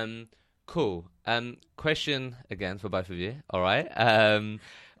 Cool. Question again for both of you, all right? I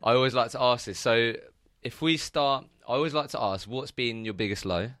always like to ask this. So if we start, I always like to ask, what's been your biggest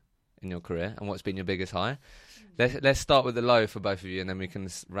low in your career and what's been your biggest high? Let's start with the low for both of you and then we can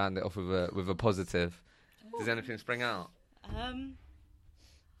round it off with a positive. Does anything spring out?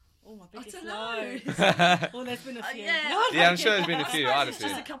 Oh, my biggest lows. Well, there's been a few. I'm sure there's been a few. It's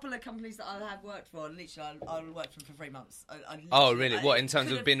just a couple of companies that I have worked for. Literally, I worked for them for 3 months. Really? What, in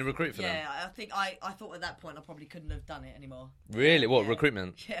terms of being a recruit for them? Yeah, I think I thought at that point I probably couldn't have done it anymore. Really? What,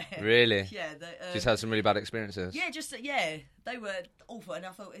 recruitment? Yeah. Really? Yeah. Just had some really bad experiences? Yeah, they were awful. And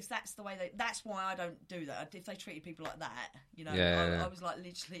I thought, that's the way that's why I don't do that. If they treated people like that, you know, I was like,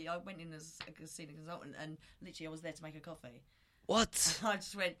 literally, I went in as a senior consultant and literally I was there to make a coffee. What? I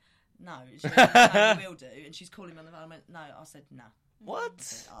just went, no. She went, no, you will do. And she's calling me on the phone. I went, no. I said, no.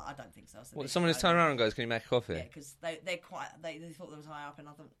 What? I don't think so. What, someone just turns around and goes, "Can you make a coffee?" Yeah, because they thought they was high up, and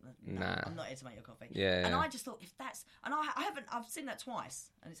I thought, no, Nah. I'm not here to make your coffee. Yeah. And I just thought, if that's, and I've seen that twice,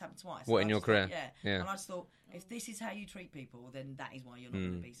 and it's happened twice. What, in your career? Yeah. And I just thought, if this is how you treat people, then that is why you're not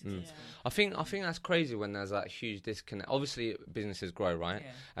going to be successful. I think that's crazy when there's that huge disconnect. Obviously, businesses grow, right?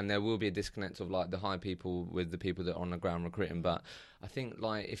 Yeah. And there will be a disconnect of like the high people with the people that are on the ground recruiting. But I think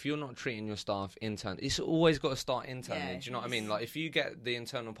like if you're not treating your staff internally, it's always got to start internally. Do you know what I mean? Like if you get the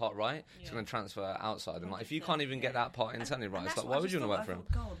internal part right, it's going to transfer outside. And like if you can't even get that part internally right, it's like why would you want to work for him?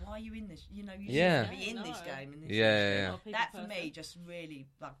 God, why are you in this? You know, you should be in this game. In this That for me just really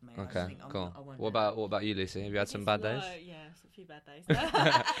bugged me. Okay, cool. What about you, Lucy? Have you had some bad days? Yeah, a few bad days.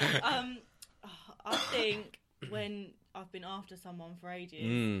 I think when I've been after someone for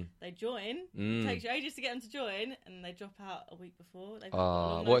ages, they join. It takes you ages to get them to join, and they drop out a week before.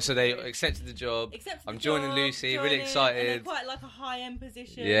 So they accepted the job. I'm joining Lucy, really excited. And quite like a high-end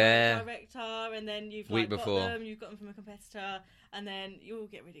position, like director, and then you've you've got them from a competitor, and then you all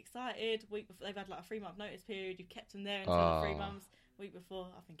get really excited. Week before, they've had like a 3-month notice period. You've kept them there until 3 months. Week before,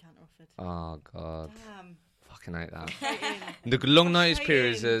 I've been counter-offered. Oh God. Damn. Fucking hate that. The long notice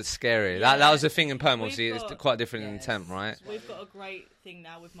periods are scary. Yeah. That was a thing in perm. Obviously, it's quite different in temp, right? We've got a great thing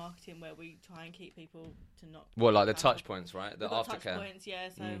now with marketing where we try and keep people to not. Well, like the touch points, right? The aftercare. Touch points, yeah.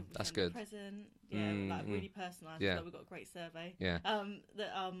 So that's good. Present, like really personalised. Yeah. So we've got a great survey. Yeah.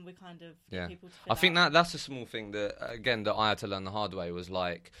 That we kind of get people to. I think that's a small thing that I had to learn the hard way was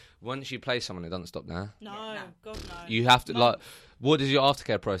like once you play someone, it doesn't stop there. No, God no. You have to like. What does your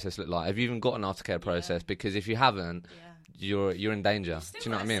aftercare process look like? Have you even got an aftercare process? Because if you haven't, you're in danger. Do you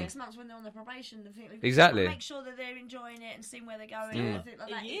know what I mean? 6 months when they're on the probation. Exactly. Make sure that they're enjoying it and seeing where they're going. And like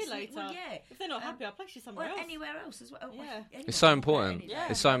that. A year later, if they're not happy, I'll place you somewhere else. Anywhere else as well. Yeah. It's so important.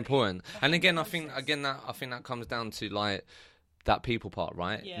 It's so important. And again, I think that comes down to like that people part,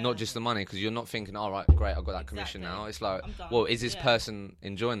 right? Yeah. Not just the money, because you're not thinking, all right, great, I've got that commission now. It's like, well, is this person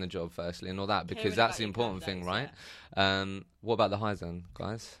enjoying the job firstly and all that? Because that's the important thing, right? What about the highs then,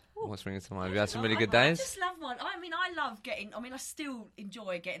 guys? What's ringing to mind? Have you had some really good days? I just love one. I love getting. I still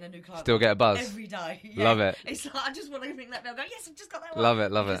enjoy getting a new client. Still get a buzz every day. Yeah. Love it. It's like I just want to ring that bell. Go, yes, I've just got that one. Love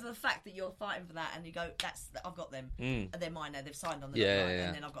it. Because of the fact that you're fighting for that, and you go, I've got them, and they're mine now. They've signed on the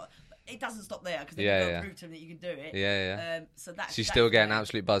and then I've got. It doesn't stop there because then you've got to prove to them that you can do it. So that's. You still get an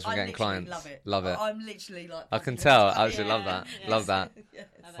absolute buzz from getting clients. Love it. I'm literally like. I can tell. I absolutely love that. Love that.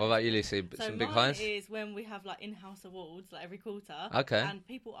 What about you, Lucy? Some big highs? So mine is when we have like in-house awards like every quarter. Okay. And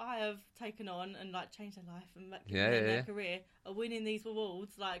people I have taken on and like changed their life and their career are winning these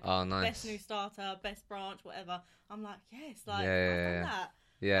awards like best new starter, best branch, whatever. I'm like, yes, like I've done that.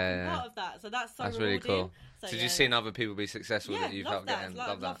 I'm part of that, so that's rewarding. Really cool. So you've seen other people be successful that you've helped get in.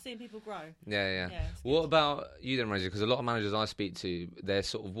 Love seeing people grow. Yeah. What about you then, Rosie? Because a lot of managers I speak to, they're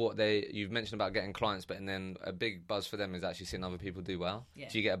sort of you've mentioned about getting clients, but and then a big buzz for them is actually seeing other people do well. Yeah.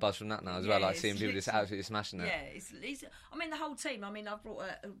 Do you get a buzz from that now as well, like seeing people just absolutely smashing it? Yeah, it's I mean the whole team. I mean I brought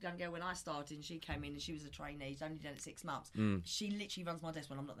a young girl when I started, and she came in and she was a trainee. She's only done it 6 months. She literally runs my desk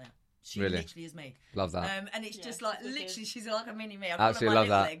when I'm not there. She literally is me. Love that. And it's just like literally, she's like a mini me. Absolutely love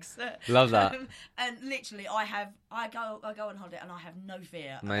that. Legs. Love that. And literally, I go on holiday and I have no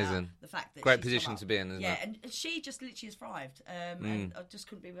fear. Amazing. About the fact that great position to be in, isn't it? Yeah, and she just literally has thrived. And I just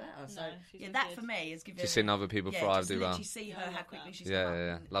couldn't be without her. So that for me is giving. Just seeing other people thrive, do well. See her how quickly she's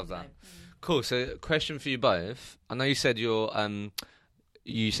love that. Cool. So, question for you both. I know you said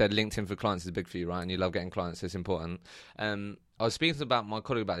you said LinkedIn for clients is big for you, right? And you love getting clients, so it's important. I was speaking about my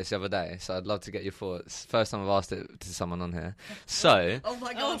colleague about this the other day, so I'd love to get your thoughts. First time I've asked it to someone on here. So, oh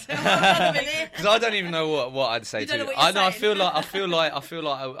my god, because I don't even know what I'd say to you. I know. I feel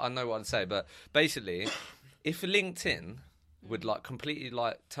like I know what I'd say, but basically, if LinkedIn would like completely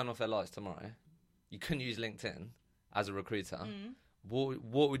like turn off their lights tomorrow, you couldn't use LinkedIn as a recruiter. What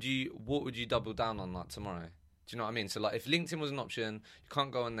would you double down on like tomorrow? Do you know what I mean? So, like, if LinkedIn was an option, you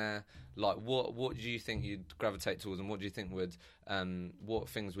can't go on there. Like, what do you think you'd gravitate towards, and what do you think what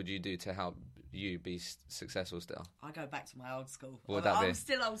things would you do to help you be successful still? I go back to my old school. What would that be? I'm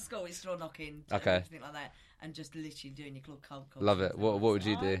still old school. It's door knocking, anything like that, and just literally doing your cold calls. Love it. What would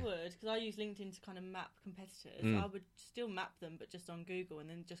you do? I would, because I use LinkedIn to kind of map competitors. I would still map them, but just on Google, and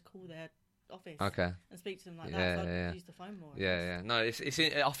then just call their office and speak to them like that. So I'd use the phone more. No, it's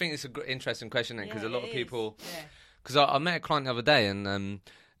I think it's an interesting question because a lot of people. Because I met a client the other day and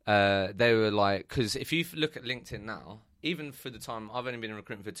they were like, because if you look at LinkedIn now, even for the time, I've only been in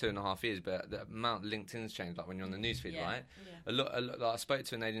recruitment for 2.5 years, but the amount LinkedIn's changed, like when you're on the newsfeed, right? Yeah. A lot, like I spoke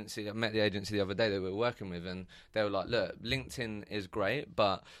to an agency, I met the agency the other day that we were working with, and they were like, look, LinkedIn is great,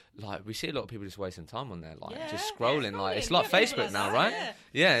 but like we see a lot of people just wasting time on there, like just scrolling. Like it's like Facebook now, right?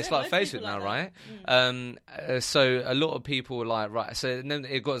 Yeah, it's like Facebook now, right? So a lot of people like, right, so then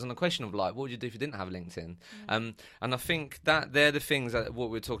it got us on the question of like, what would you do if you didn't have LinkedIn? And I think that they're the things that what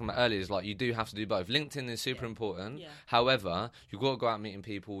we were talking about earlier is like, you do have to do both. LinkedIn is super important. However, you've got to go out meeting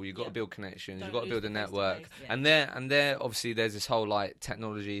people, you've got to build connections, you've got to build a network. And there obviously there's this whole like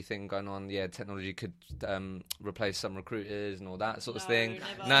technology thing going on. Yeah, technology could replace some recruiters and all that sort of thing.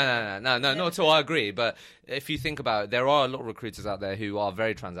 No, not at all. I agree. But if you think about it, there are a lot of recruiters out there who are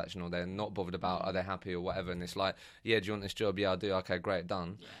very transactional. They're not bothered about are they happy or whatever. And it's like, yeah, do you want this job? Yeah, I do. Okay, great,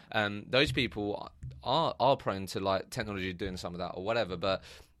 done. Those people are prone to like technology doing some of that or whatever. But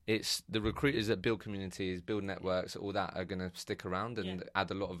it's the recruiters that build communities, build networks, all that are going to stick around and add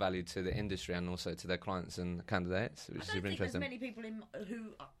a lot of value to the industry and also to their clients and candidates, which is super interesting. There's many people who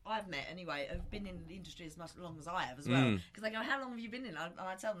I've met anyway have been in the industry as long as I have as well. Because they go, "How long have you been in?" And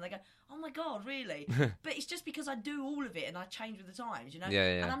I tell them, they go, "Oh my God, really?" But it's just because I do all of it and I change with the times, you know.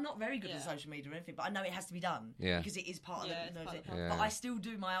 And I'm not very good at social media or anything, but I know it has to be done because it is part of it. But I still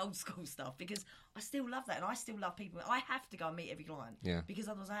do my old school stuff because I still love that and I still love people. I have to go and meet every client because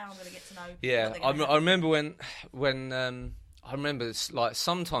otherwise how I'm going to get to know. Yeah, I remember when I remember like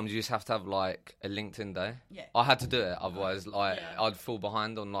sometimes you just have to have like a LinkedIn day. Yeah. I had to do it, otherwise like I'd fall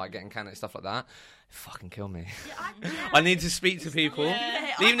behind on like getting candidates, stuff like that. Fucking kill me. I need to speak to people,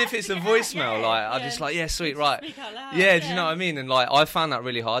 even if it's a voicemail. I just like, sweet, right? Speak out loud. Yeah, do you know what I mean? And like, I found that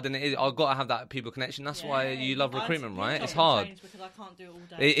really hard, and I've got to have that people connection. That's why you love recruitment, right? It's hard. Because I can't do it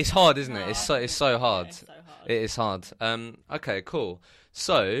all day. It's hard, isn't it? It's so hard. It's so hard. It is hard. Okay, cool.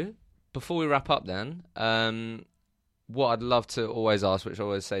 So before we wrap up, then, what I'd love to always ask, which I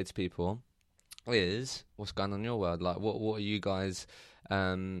always say to people, is what's going on in your world? Like, what are you guys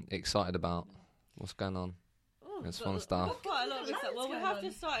excited about? What's going on? It's Swan Staff. Quite a lot of excitement. Well, we have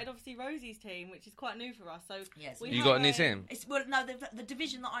just started, obviously, Rosie's team, which is quite new for us. So you got a new team? The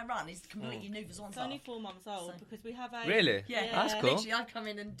division that I run is completely new for Swan Staff. It's only 4 months old because we have a... Really? Yeah. That's cool. Literally, I've come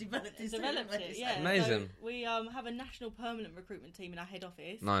in and developed it. Amazing. So we have a national permanent recruitment team in our head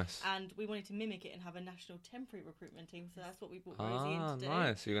office. Nice. And we wanted to mimic it and have a national temporary recruitment team. So that's what we brought Rosie in to do.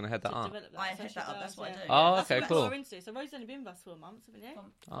 Nice. So you're going to head that up? I head that up. That's what I do. Oh, okay, cool. So Rosie's only been with us 4 months, haven't you?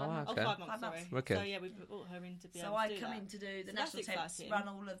 Oh, okay. 5 months, sorry. Okay. So yeah, we brought her in to be able to do that. So I come in to do the national temps, run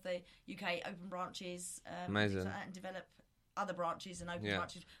all of the UK open branches, amazing, and develop other branches and open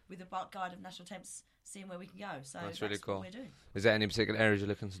branches with a guide of national temps, seeing where we can go. So that's really cool. What we're doing. Is there any particular areas you're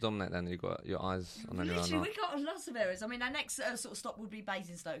looking to dominate then? You've got your eyes on anyone? Literally, we've got lots of areas. I mean, our next sort of stop would be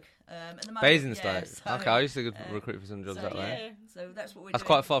Basingstoke. At the moment, Basingstoke? Okay, I used to recruit for some jobs that way. So that's what we're doing. That's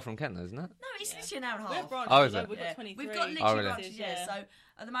quite far from Kent, though, isn't it? No, it's literally an hour and a half. We have branches. Oh, is it? We've got 23. We've got literally branches, So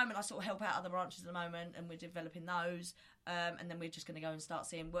at the moment, I sort of help out other branches at the moment, and we're developing those. And then we're just going to go and start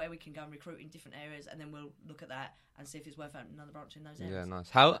seeing where we can go and recruit in different areas, and then we'll look at that and see if it's worth opening another branch in those areas. Yeah,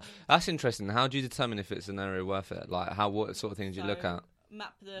 nice. That's interesting. How do you determine if it's an area worth it? Like, what sort of things do you look at?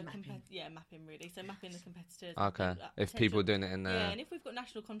 Mapping really. So mapping the competitors. Okay. If people are doing it in there. Yeah, and if we've got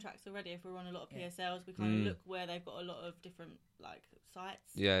national contracts already, if we're on a lot of PSLs, we kind of look where they've got a lot of different like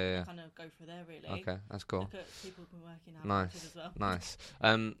sites. Yeah. Kind of go for there really. Okay, that's cool. Look at people who've been working out nice. As well. Nice.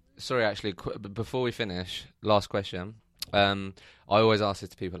 Sorry, actually, before we finish, last question. I always ask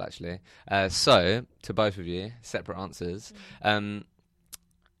this to people actually. So to both of you, separate answers.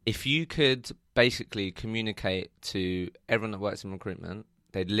 If you could basically communicate to everyone that works in recruitment,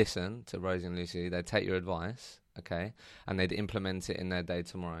 they'd listen to Rosie and Lucy, they'd take your advice, okay, and they'd implement it in their day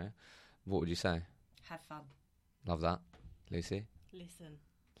tomorrow, what would you say? Have fun. Love that. Lucy?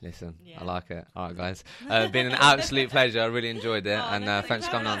 Listen. Yeah. I like it. All right, guys. Been an absolute pleasure. I really enjoyed it, and thanks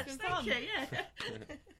for coming on. Thank you.